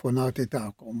għat-telefonati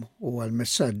tagħkom u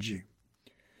għal-messaġġi.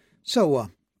 Sewwa.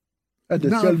 Qed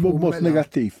nitkellmu b'mod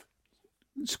negattiv.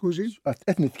 Skużi?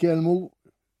 Qed nitkellmu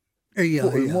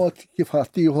fuq il-mod kif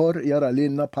ħadd ieħor jara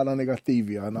lilna bħala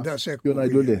negattivi għana. Jew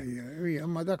ngħidu le.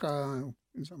 Ma daka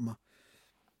insomma.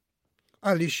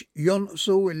 Għaliex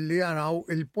jonqsu illi jaraw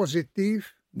il-pożittiv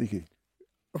Diki.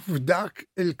 f'dak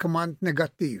il-kmand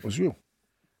negattiv. Użju.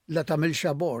 La tagħmilx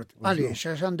abort. Għaliex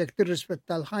għax għandek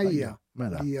tirrispetta l-ħajja.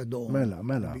 Mela.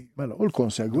 U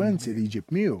l-konsegwenzi li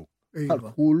jġib miegħu għal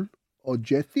kull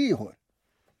oġġett ieħor.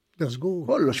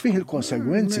 Kollox fih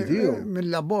il-konsegwenzi tiegħu.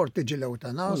 Mill-abort tiġi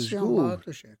l-eutanasja u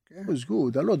xekk.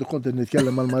 Użgur, dal-għodu kont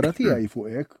nitkellem mal-mara tiegħi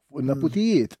fuq hekk, fuq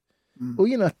in-naputijiet. U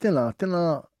jiena għattina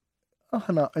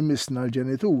aħna imisna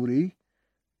l-ġenituri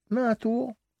nagħtu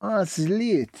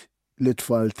għażliet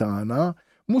l-tfal tagħna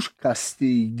mhux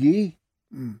kastigi.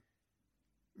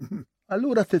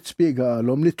 Allura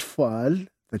titspjegalhom li tfal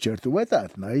ta' ċertu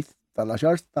etat ngħid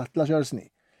tal-10 snin.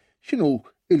 X'inhu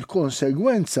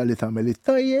il-konsegwenza li tagħmel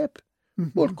it-tajjeb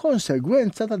u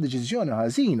l-konsegwenza ta' deċiżjoni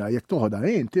ħażina jekk toħodha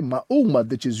int imma huma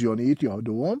d-deċiżjonijiet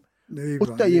joħduhom u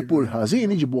t-tajjeb u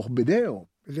l-ħażin jiġibuh bidejhom.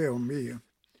 Bidejhom hija.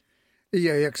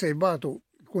 Hija jekk se jbagħtu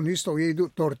jkun jistgħu jgħidu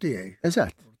tort tiegħi.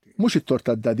 Eżatt. Mhux it-tort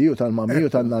tad-dadi u tal-mammi u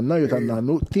tan-nanna u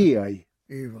tan-nannu tiegħi.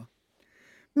 Iva.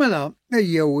 Mela,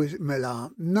 ejjew mela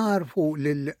narfu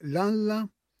lill-Alla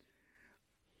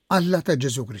Alla ta'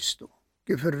 Ġesù Kristu.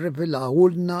 Kif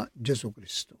irrivelawlna Ġesù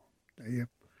Kristu. Tajjeb.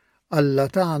 Alla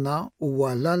tagħna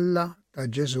huwa l-Alla ta'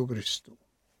 Ġesù Kristu.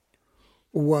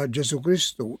 Huwa Ġesù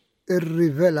Kristu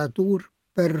ir-rivelatur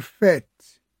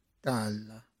perfett ta'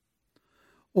 Alla.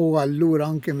 U allura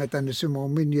anke meta nisimgħu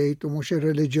min jgħidu mhux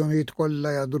ir-reliġjonijiet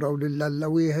kollha jaduraw lil Alla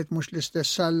wieħed, mhux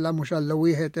l-istess Alla, mhux Alla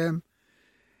wieħed hemm.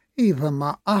 Iva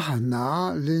ma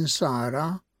aħna l-insara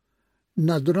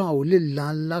nadraw lil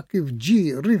Alla kif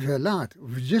ġie rivelat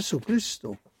f'Ġesù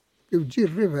Kristu. Kif ġie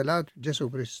rivelat f'Ġesù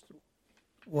Kristu.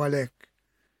 U għalhekk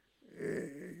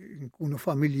nkunu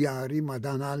familjari ma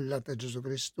dan Alla ta' Ġesù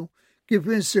Kristu kif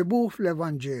insibuh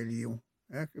fl-Evanġelju.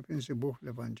 Kif insibuh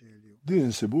fl-Evanġelju. Din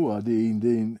insibuha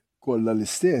din kollha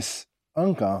l-istess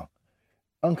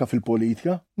anka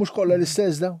fil-politika, mhux kollha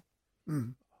l-istess daw.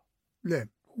 Le.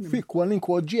 Fi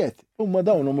kwalinkwa oġġett, huma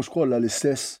dawn mhux kollha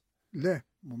l-istess. Le.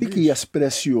 Dik hija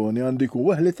espressjoni għandiku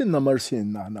weħletilna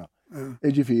marsinna aħna.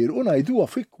 Ġifier, u ngħiduha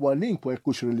fi kwalinkwa jekk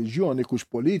hux reliġjoni, jekk hux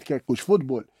politika, jekk hux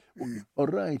futbol.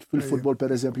 Alright, fil-futbol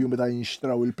pereżempju meta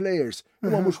jinxtraw il-plejers,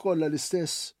 huma mhux kollha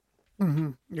l-istess.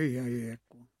 Ejja.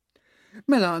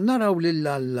 Mela, naraw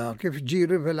lill-Alla kif ġie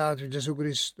rivelat Ġesù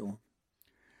Kristu.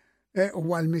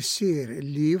 Huwa l-missier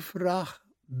li jifraħ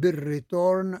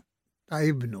bir-ritorn ta'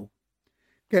 ibnu.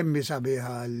 Kemm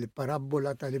sabiħa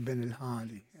l-parabola tal-ibn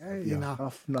il-ħali. Jiena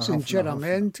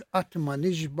sinċerament qatt ma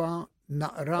nixba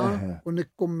naqra u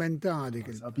nikkummenta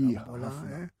dik il-parabola.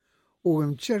 U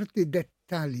hemm ċerti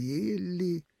dettalji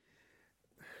li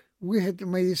wieħed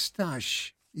ma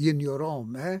jistax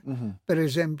jinjorom, per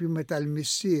eżempju meta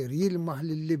l-missier jilmaħ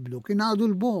lill-liblu, kien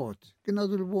għadu l-bot.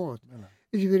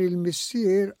 Ġifieri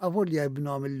l-missier avolja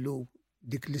jibnu għamillu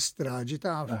dik l-istraġi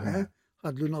taf,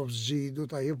 ħadlu nofs ġidu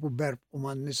tajjeb u berb u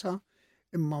man-nisa,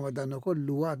 imma madana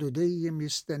kollu għadu dejjem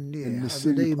jistennieh,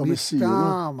 għadu dejjem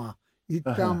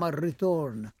jittama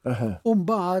r-ritorn. U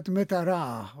mbagħad meta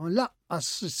rah,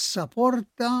 laqqas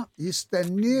saporta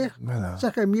jistennieh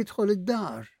sakemm jidħol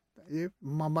id-dar.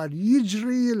 Ma mar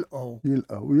jiġri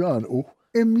jilqgħu janqu.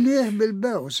 Imlieħ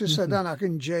bil-bew, sissa dana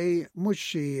kien ġej mhux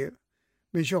xi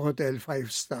minn xi hotel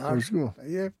 5 star.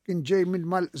 Kien ġej minn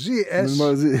Malqżieqes.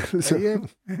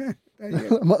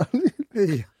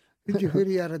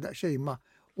 Ġifieri jara daqsxejn ma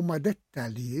huma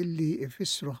dettalji li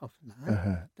jfissru ħafna.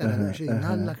 Tara daqsxejn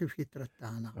Alla kif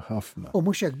jittrattana. Ħafna. U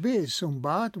mhux hekk biss,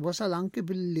 imbagħad wasal anke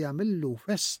billi għamillu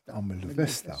festa.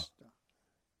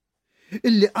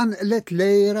 Illi għanqlet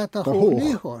lejra ta'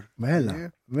 ieħor.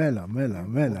 Mela.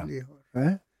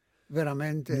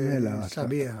 Verament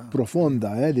sabiħa.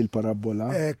 Profonda, il-parabola.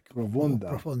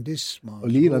 Profonda. Profondissima.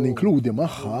 U li jiena ninkludi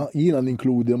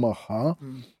magħha,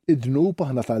 id-dnub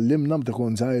aħna tallimna meta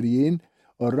kon żgħirjien,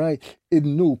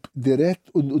 id-dnub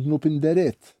dirett u d-dnub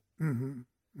indirett.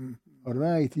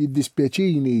 Alright,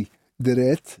 jiddispjaċini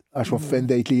dirett għax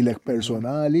offendejt lilek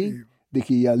personali, dik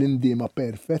hija l-indima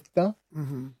perfetta,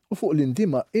 u fuq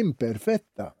l-indima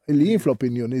imperfetta, li jien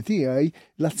fl-opinjoni tiegħi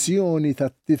l-azzjoni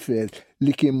tat-tifel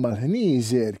li kien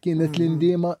mal-ħnieżer kienet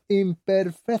l-indima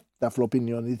imperfetta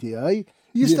fl-opinjoni tiegħi.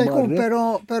 Jista' jkun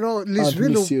però li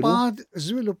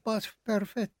żviluppat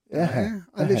perfetta,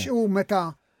 għaliex hu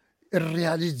meta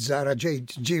irrealizza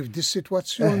ġejt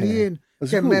dis-sitwazzjoni jien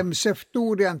kemm hemm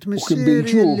sefturi għand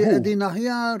missieri li qegħdin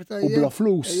aħjar u bla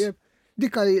flus.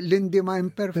 Dika l-indima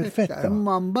imperfetta,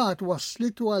 imma mbagħad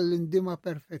waslitu għall-indima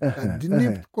perfetta.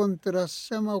 Dnibt kontra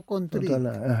s-sema u kontrik.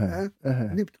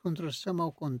 Dnibt kontra s-sema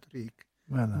u kontrik.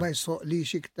 Ma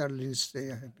jsoqlix iktar li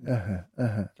nistejħeb.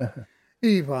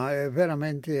 Iva,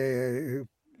 verament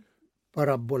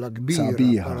parabola kbira.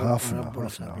 Sabiħa,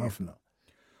 ħafna.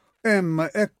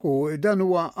 Ekku, dan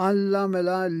huwa Alla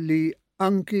mela li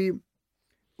anki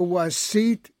huwa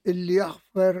sit illi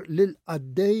jaħfer lil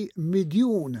qaddej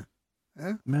midjun.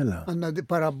 Mela. Għanna di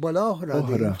parabola oħra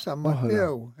di San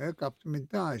Mattew, kap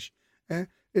 18.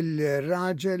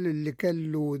 Il-raġel li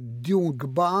kellu djun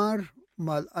kbar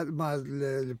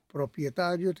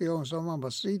mal-proprietarju tiegħu, insomma,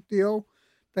 mas-sit tiegħu,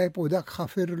 tajpu dak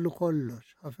ħafirlu kollox.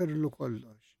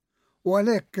 U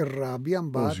għalhekk ir-rabja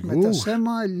mbagħad meta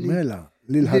sema li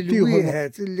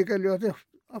wieħed li kellu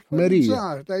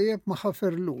Marija tajjeb ma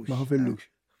ħafirlux.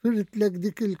 Firtlek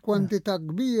dik il-kwantità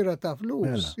kbira ta'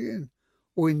 flus.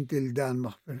 U inti l-dan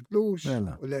maħfirtlux,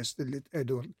 u lest li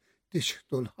t-edu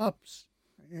tixħtu l-ħabs.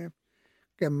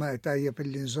 Kemm tajjeb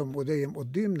li nżommu dejjem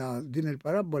qoddimna din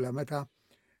il-parabola meta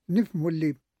nifmu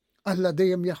li Alla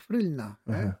dejjem jaħfrilna.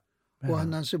 U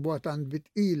għanna nsibu għatan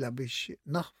bitqila biex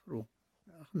naħfru.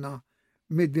 Aħna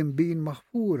mid-dinbin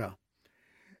maħfura.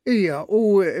 Ija,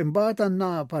 u imbagħad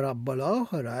għandna parabola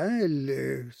oħra,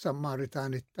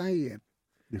 il-Samaritan it-tajjeb.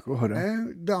 Dik oħra.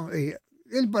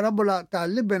 Il-parabola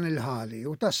tal-Liben il-ħali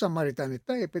u tas-Samaritan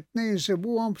it-tajjeb it-tnejn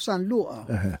nsibuhom f'San Luqa.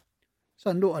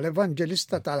 San Luqa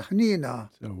l-Evanġelista tal-ħnina.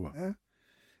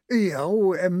 Ija,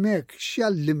 u hemmhekk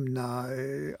x'jallimna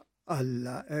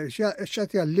Alla,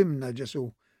 x'qed jallimna Ġesu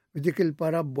b'dik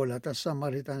il-parabola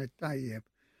tas-Samaritan it-tajjeb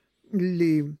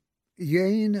li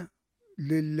jgħin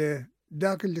lil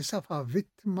dak li safa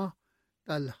vittma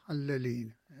tal-ħallelin.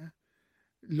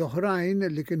 L-oħrajn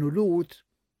li kienu lut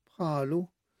bħalu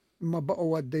imma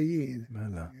baqgħu għaddejjin.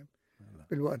 Mela.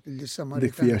 Bil-waqt li s-Samaritan.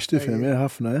 Dik fija x'tifhem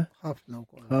ħafna, Ħafna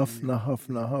wkoll.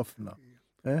 Ħafna.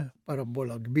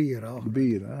 Parabola kbira.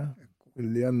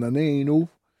 Illi għandna ngħinu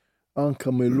anka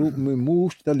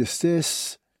mimux tal-istess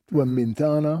twemmin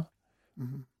tagħna,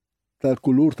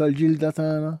 tal-kulur tal-ġilda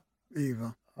tagħna. Iva.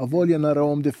 Avolja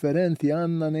narawhom differenti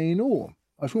għandna ngħinuhom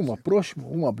għax huma proxmu,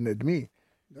 huma bnedmin.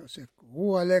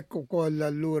 U għalhekk ukoll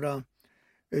allura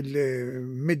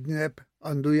il-midneb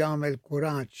għandu jagħmel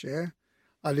kuraġġ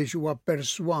għaliex huwa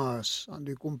perswas,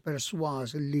 għandu jkun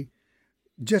perswas illi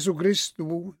Ġesù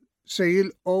Kristu se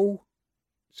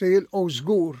jilqgħu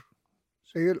żgur.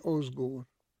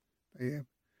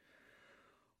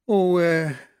 U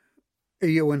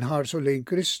jew nħarsu lejn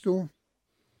Kristu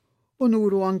u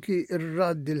nuru anki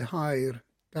ir-radd il-ħajr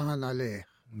tagħna leh.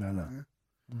 Mela.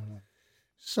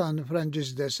 San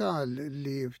Franġis de Sales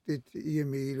li ftit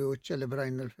jimilu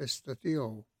ċelebrajna l-festa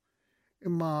tiegħu.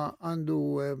 Imma għandu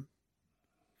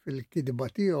fil-kidba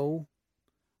tiegħu,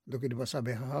 għandu kidba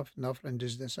sabiħa ħafna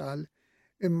Franġis de Sales,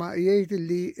 imma jgħid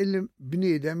li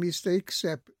l-bniedem jista'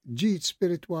 jikseb ġid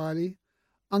spiritwali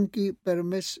anki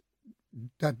permess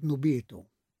ta' dnubietu.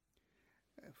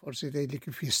 Forsi tgħidli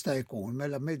kif jista' jkun,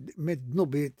 mela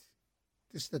med-dnubiet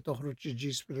tista' toħroġ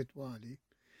ġid spiritwali.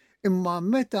 Imma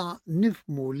meta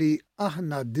nifmu li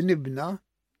aħna dnibna,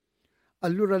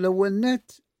 allura l-ewwel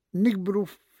nett nikbru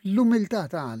fl-umiltà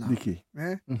tagħna.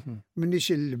 Minix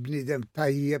il-bniedem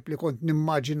tajjeb li kont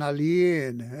nimmaġina li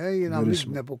jiena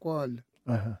midneb ukoll.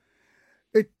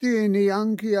 It-tieni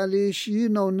anki għaliex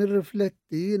jiena u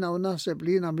nirrifletti, jiena u naħseb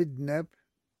li jiena midneb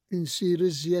insir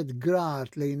iżjed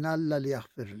grat lejn Alla li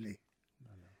jaħfirli.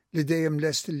 Li dejjem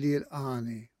lest li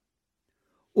jilqani.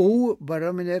 U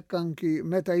barra minn hekk anki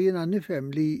meta jiena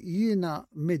nifhem li jiena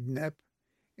midneb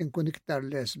inkun iktar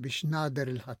lest biex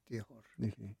nader il-ħadd ieħor.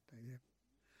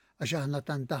 Għax aħna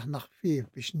tant aħna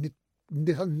ħfief biex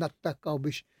nattakkaw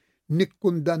biex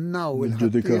nikkundannaw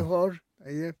il-ħadd ieħor,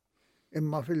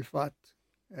 imma fil-fatt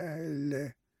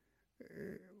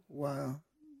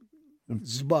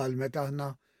żball meta aħna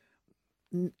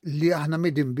li aħna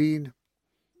midinbin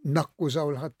nakkużaw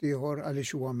l-ħadd ieħor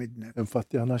għaliex huwa midneb.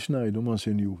 Infatti aħna x'ngħidu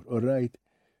Monsinjur, orrajt,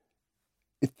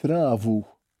 it-travu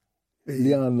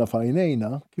li għandna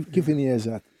fajnejna kif inhi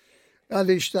eżatt.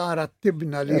 Għaliex tara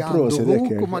t-tibna li għandu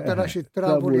huk u ma tarax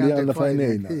it-trabu li għandek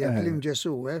fajnejna. Klim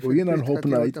Ġesù, U jiena nħobb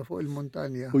ngħid fuq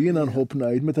il-montanja. U jiena nħobb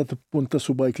ngħid meta tippunta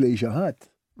subajk lejn xi ħadd,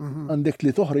 għandek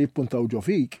li toħra jippuntaw ġo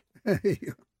fik.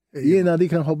 Jiena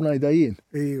dik nħobb ngħidha jien.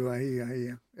 Iva,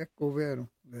 ekku veru.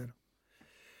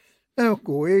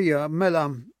 Ekku, hija mela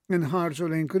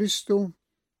nħarsu lejn Kristu,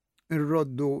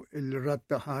 nroddu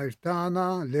il-ratta ħajr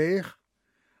tagħna lejh,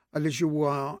 għaliex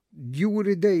huwa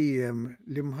juri dejjem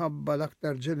li mħabba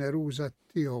l-aktar ġeneruża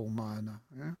tiegħu magħna.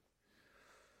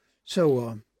 Sewwa,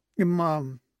 imma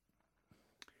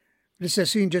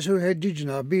l-istessin Ġesù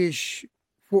ħeġġiġna biex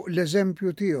fuq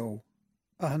l-eżempju tiegħu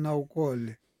aħna wkoll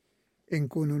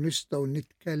inkunu nistgħu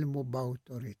nitkellmu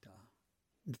b'awtorità.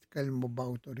 Nitkellmu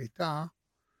b'awtorità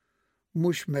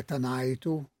mhux meta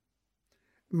ngħidu,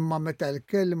 imma meta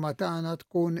l-kelma tagħna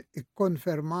tkun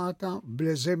ikkonfermata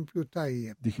bl-eżempju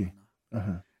tajjeb. Diki.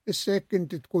 Issa jekk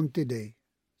inti tkun tidej.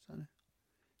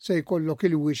 Se jkollok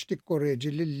il-wix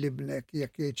tikkorreġi lil-libnek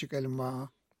jekk jgħid kelma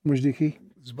mhux diki?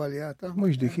 Żbaljata.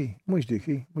 Mhux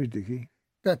diki.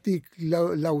 Tatik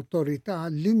l-awtorità,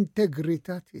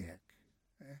 l-integrità tiegħek.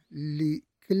 Li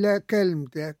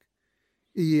kelmtek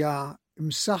hija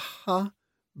msaħħa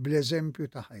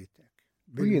bl-eżempju ta' ħajtek.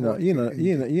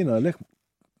 Jiena lek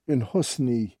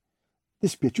inħossni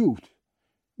dispjaċut.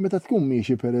 Meta tkun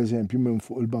miexi per eżempju minn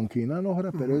fuq il-bankina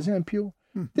l-oħra, per eżempju,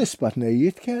 tispat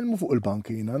jitkellmu fuq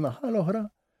il-bankina naħa l-oħra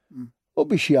u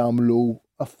biex jagħmlu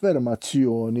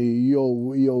affermazzjoni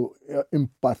jew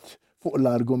impatt fuq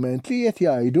l-argument li qed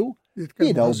jgħidu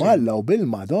jidaw ballaw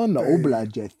bil-Madonna u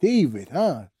bl-aġġettivi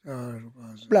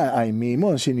bla għajmi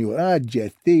monsinjur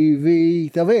aġġettivi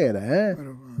ta' vera,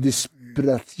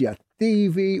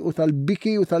 disprezzjattivi u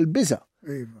tal-biki u tal-biża.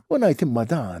 U ngħid imma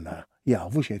dana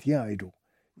jafu x'qed jgħidu.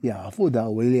 Jafu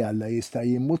daw li Alla jista'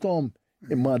 jimmuthom,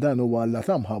 imma dan huwa Alla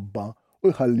ta' mħabba u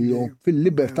jħallihom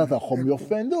fil-libertà tagħhom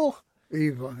joffenduh.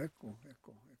 Iva, ekku.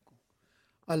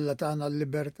 Alla tagħna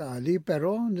l-libertà li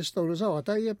però nistgħu nużawha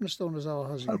tajjeb, nistgħu nużawha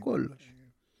ħażin. Bħal kollox.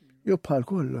 Bħal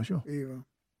kollox. Iva.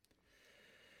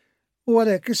 U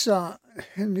għalhekk issa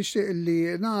nixtieq li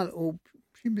nagħlqu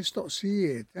xi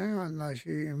mistoqsijiet, għandna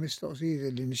xi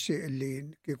mistoqsijiet li nixtieq li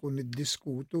kieku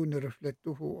niddiskutu,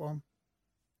 nirriflettu fuqhom.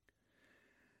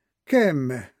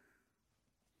 Kemm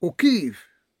u kif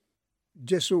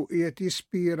Ġesù qiegħed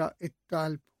jispira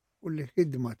it-talb u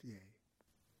l-ħidma tiegħi.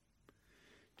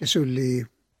 Ġesù li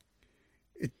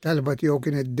it-talba tiegħu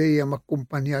kienet dejjem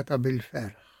akkumpanjata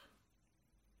bil-ferħ.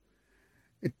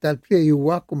 It-talb tiegħi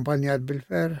huwa akkumpanjat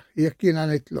bil-ferħ jekk jiena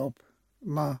nitlob,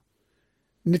 ma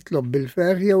nitlob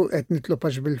bil-ferħ jew qed nitlob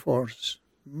għax bil-fors.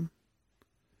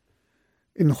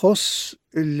 Inħoss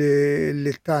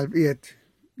li t-talb qiegħed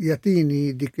jagħtini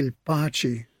dik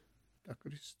il-paċi ta'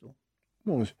 Kristu.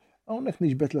 Mhux, hawnhekk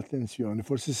niġbed l-attenzjoni,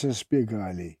 forsi se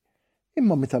spjegali.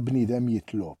 Imma meta bniedem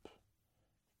jitlob,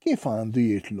 kif għandu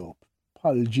jitlob?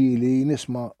 Bħal ġieli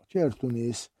nisma' ċertu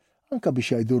nies anke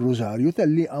biex jgħidu r-rużarju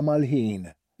telli għamal ħin.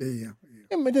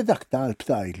 Imma dak talb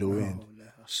tajlu int.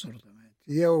 Assolutament.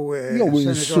 Jew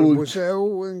nitolbu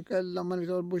sew inkella ma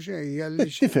nitolbu xejn.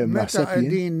 Meta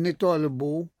qegħdin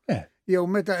nitolbu, jew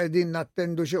meta qegħdin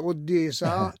nattendu xi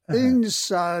quddiesa,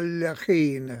 insa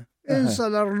l-ħin,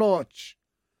 insa l-arloġġ.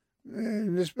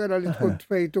 Nispera li tkun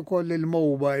tfejtu koll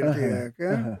il-mobile tiegħek,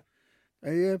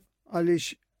 tajjeb,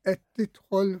 għaliex qed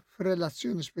tidħol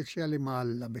f'relazzjoni speċjali ma'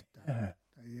 Alla bit-talb.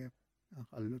 Tajjeb,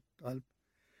 ħallu t-talb.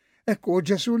 Ekku,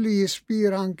 Ġesù li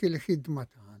jispira anki l-ħidma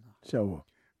tagħna. Sewa.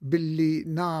 Billi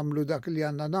namlu dak li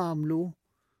għandna namlu,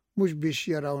 mhux biex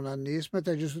jarawna n-nies,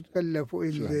 meta Ġesù tkellem fuq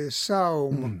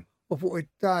il-sawm u fuq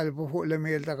it-talb u fuq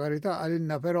l-emejl ta' karità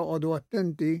għalinna però qogħdu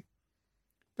attenti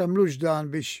tamlux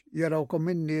dan biex jarawkom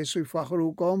in-nies u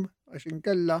jfaħrukom għax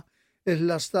inkella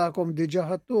il-ħlas tagħkom diġà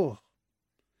ħadtuh.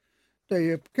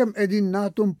 Tajjeb, kemm qegħdin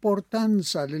nagħtu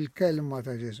importanza lill-kelma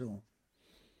ta' Ġesù.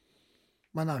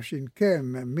 Ma nafx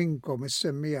kemm minnkom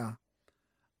is-semmija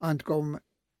għandkom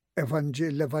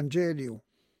l-Evanġelju,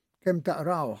 kemm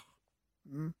taqrawh.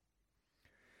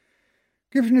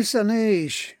 Kif nista'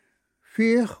 ngħix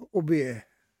fih u bih,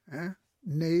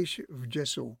 ngħix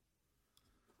f'Ġesù.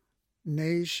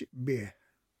 Ngħix bih.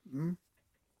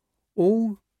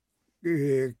 U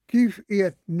kif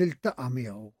qiegħed niltaqa'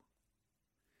 miegħu.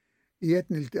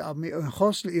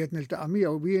 Nħoss li qiegħed niltaqa'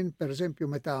 miegħu jien pereżempju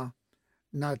meta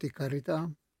nagħti karità,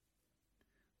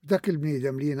 dak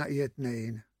il-bniedem li jiena qiegħed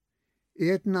ngħin.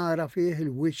 Qiegħed nara fih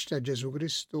il-wiċċ ta' Ġesù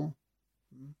Kristu.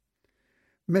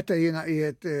 Meta jiena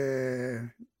qiegħed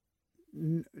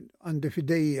għandi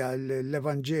fidejja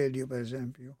l-Evanġelju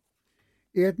pereżempju.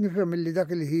 Qiegħed nifhem li dak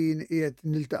il-ħin qiegħed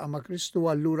niltaqa' ma' Kristu,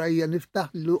 allura hija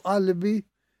niftaħlu qalbi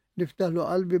niftaħlu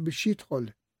qalbi biex jidħol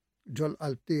ġol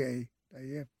qalb tiegħi,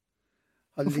 tajjeb,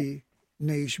 ħalli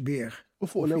ngħix bih. U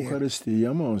fuq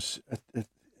l-Ewkaristija mos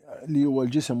li huwa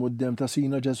l-ġisem u d-dem ta'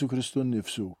 sina Ġesù Kristu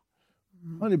nnifsu.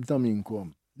 Ma nibda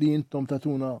minkom li intom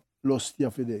tatuna l-ostja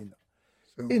fidejna.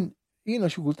 Jiena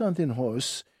xi kultant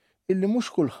inħoss illi mhux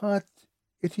kulħadd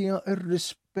itija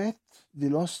ir-rispett di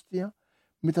l-ostja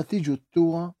meta tiġu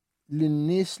tuha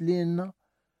lin-nies li jenna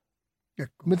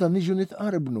meta niġu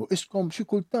nitqarbnu. Iskom xi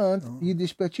kultant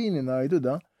jiddispeċini ngħidu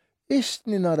da,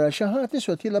 istni nara xi ħadd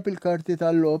iswed jilgħab il-karti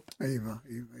tal-lob. Iva.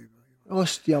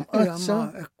 Ostja mqazza.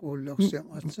 Ekku l-ostja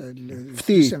mqazza.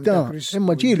 Ftit ta'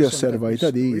 imma ġieli osservajta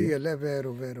di.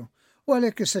 Veru. U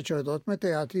għalhekk is-saċerdot meta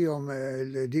jagħtihom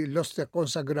l-ostja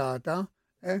konsagrata,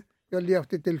 jolli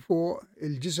jaftit il-fuq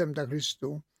il-ġisem ta' Kristu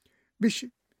biex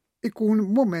ikun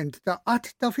moment ta'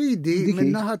 qatt ta' fidi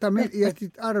minnaħa ta' min qiegħed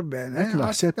jitqarben. Hekk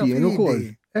naħseb jien ukoll.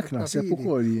 Hekk naħseb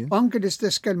ukoll jien. Anke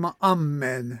l-istess kelma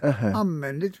ammen.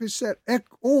 Ammen li tfisser hekk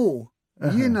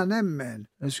jiena nemmen.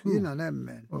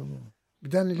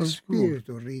 B'dan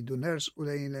l-ispiritu rridu nersqu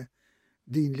lejn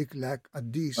din l-iklak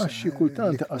qaddisa. Għax xi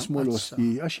kultant qasmu l-osti,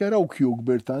 għax jaraw kju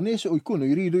kbir ta' nies u jkunu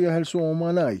jridu jeħelsuhom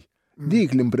malaj. Dik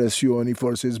l-impressjoni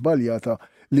forsi żbaljata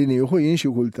li nieħu jien xi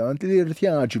kultant li jrid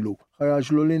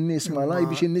jaġlu lin-nies malaj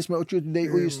biex in-nies ma jqgħodux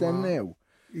jiddejqu jistennew.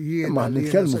 Ma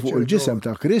nitkellmu fuq il-ġisem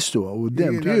ta' Kristu u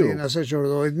d-dem tiegħu. Jiena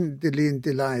saċerdot li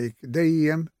inti lajk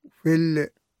dejjem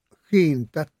fil-ħin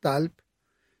tat-talb,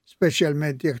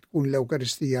 speċjalment jekk tkun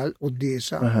l-Ewkaristija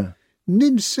l-Qudiesa,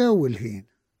 ninsew il-ħin.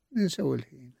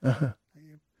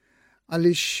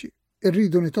 Għaliex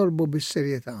irridu nitolbu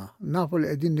bis-serjetà, nafu li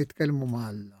qegħdin nitkellmu ma'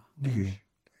 Alla.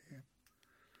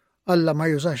 Alla ma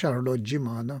jużax arloġġi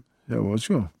magħna.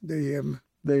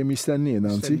 Dejjem jistennina,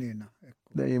 anzi.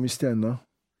 Dejjem jistenna.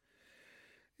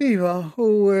 Iva, u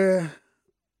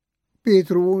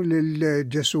Petru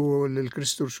l-Ġesù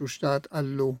l-Kristu xuxtat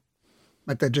għallu,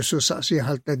 meta Ġesù saqsi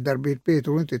ħaltet darbiet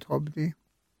Petru, inti tħobbni.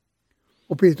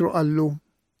 U Petru għallu,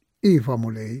 Iva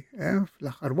mulej,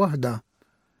 fl-aħħar waħda,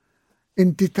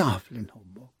 inti taf li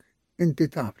nħobbok.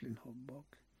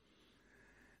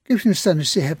 Kif nista'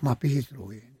 nissieħeb ma' Petru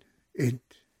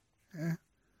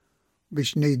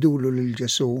biex ngħidulu lil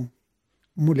Ġesù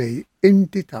mulej,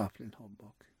 inti taf li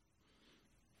nħobbok.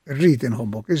 Rrid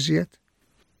inħobbok iżjed,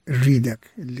 rridek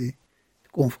illi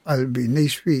tkun f'qalbi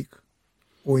ngħix fik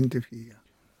u inti fija.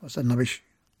 Wasalna biex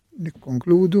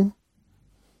nikkonkludu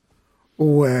u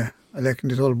għalhekk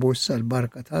nitolbu issa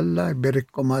l-barka tal-Alla,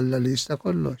 jberikkom Alla li jista'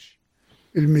 kollox.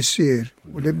 Il-Missier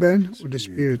u l-Iben u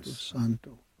l-Ispiritu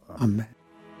Santu. Amen.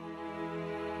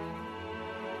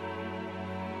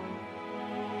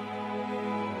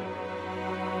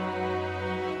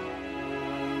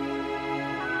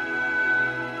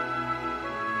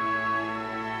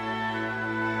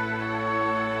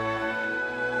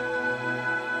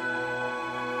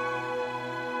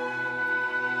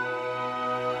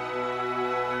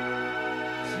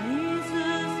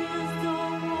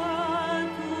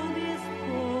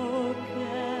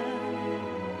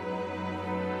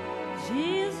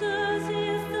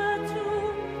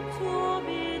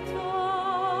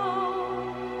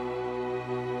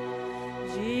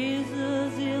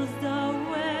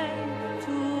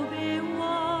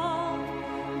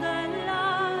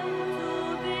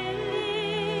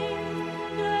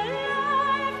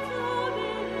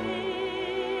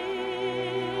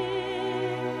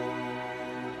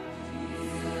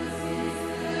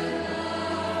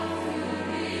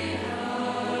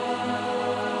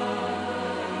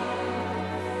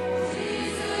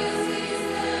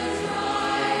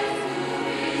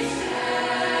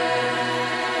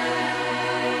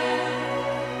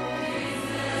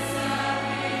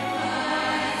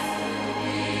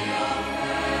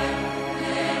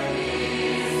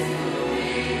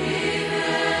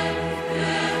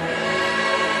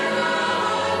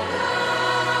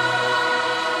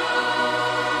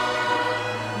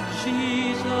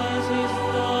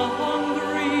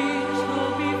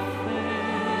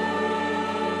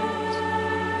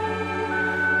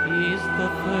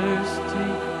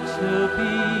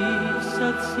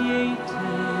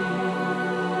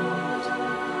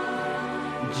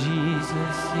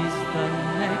 Jesus is the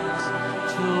next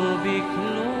to be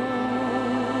close.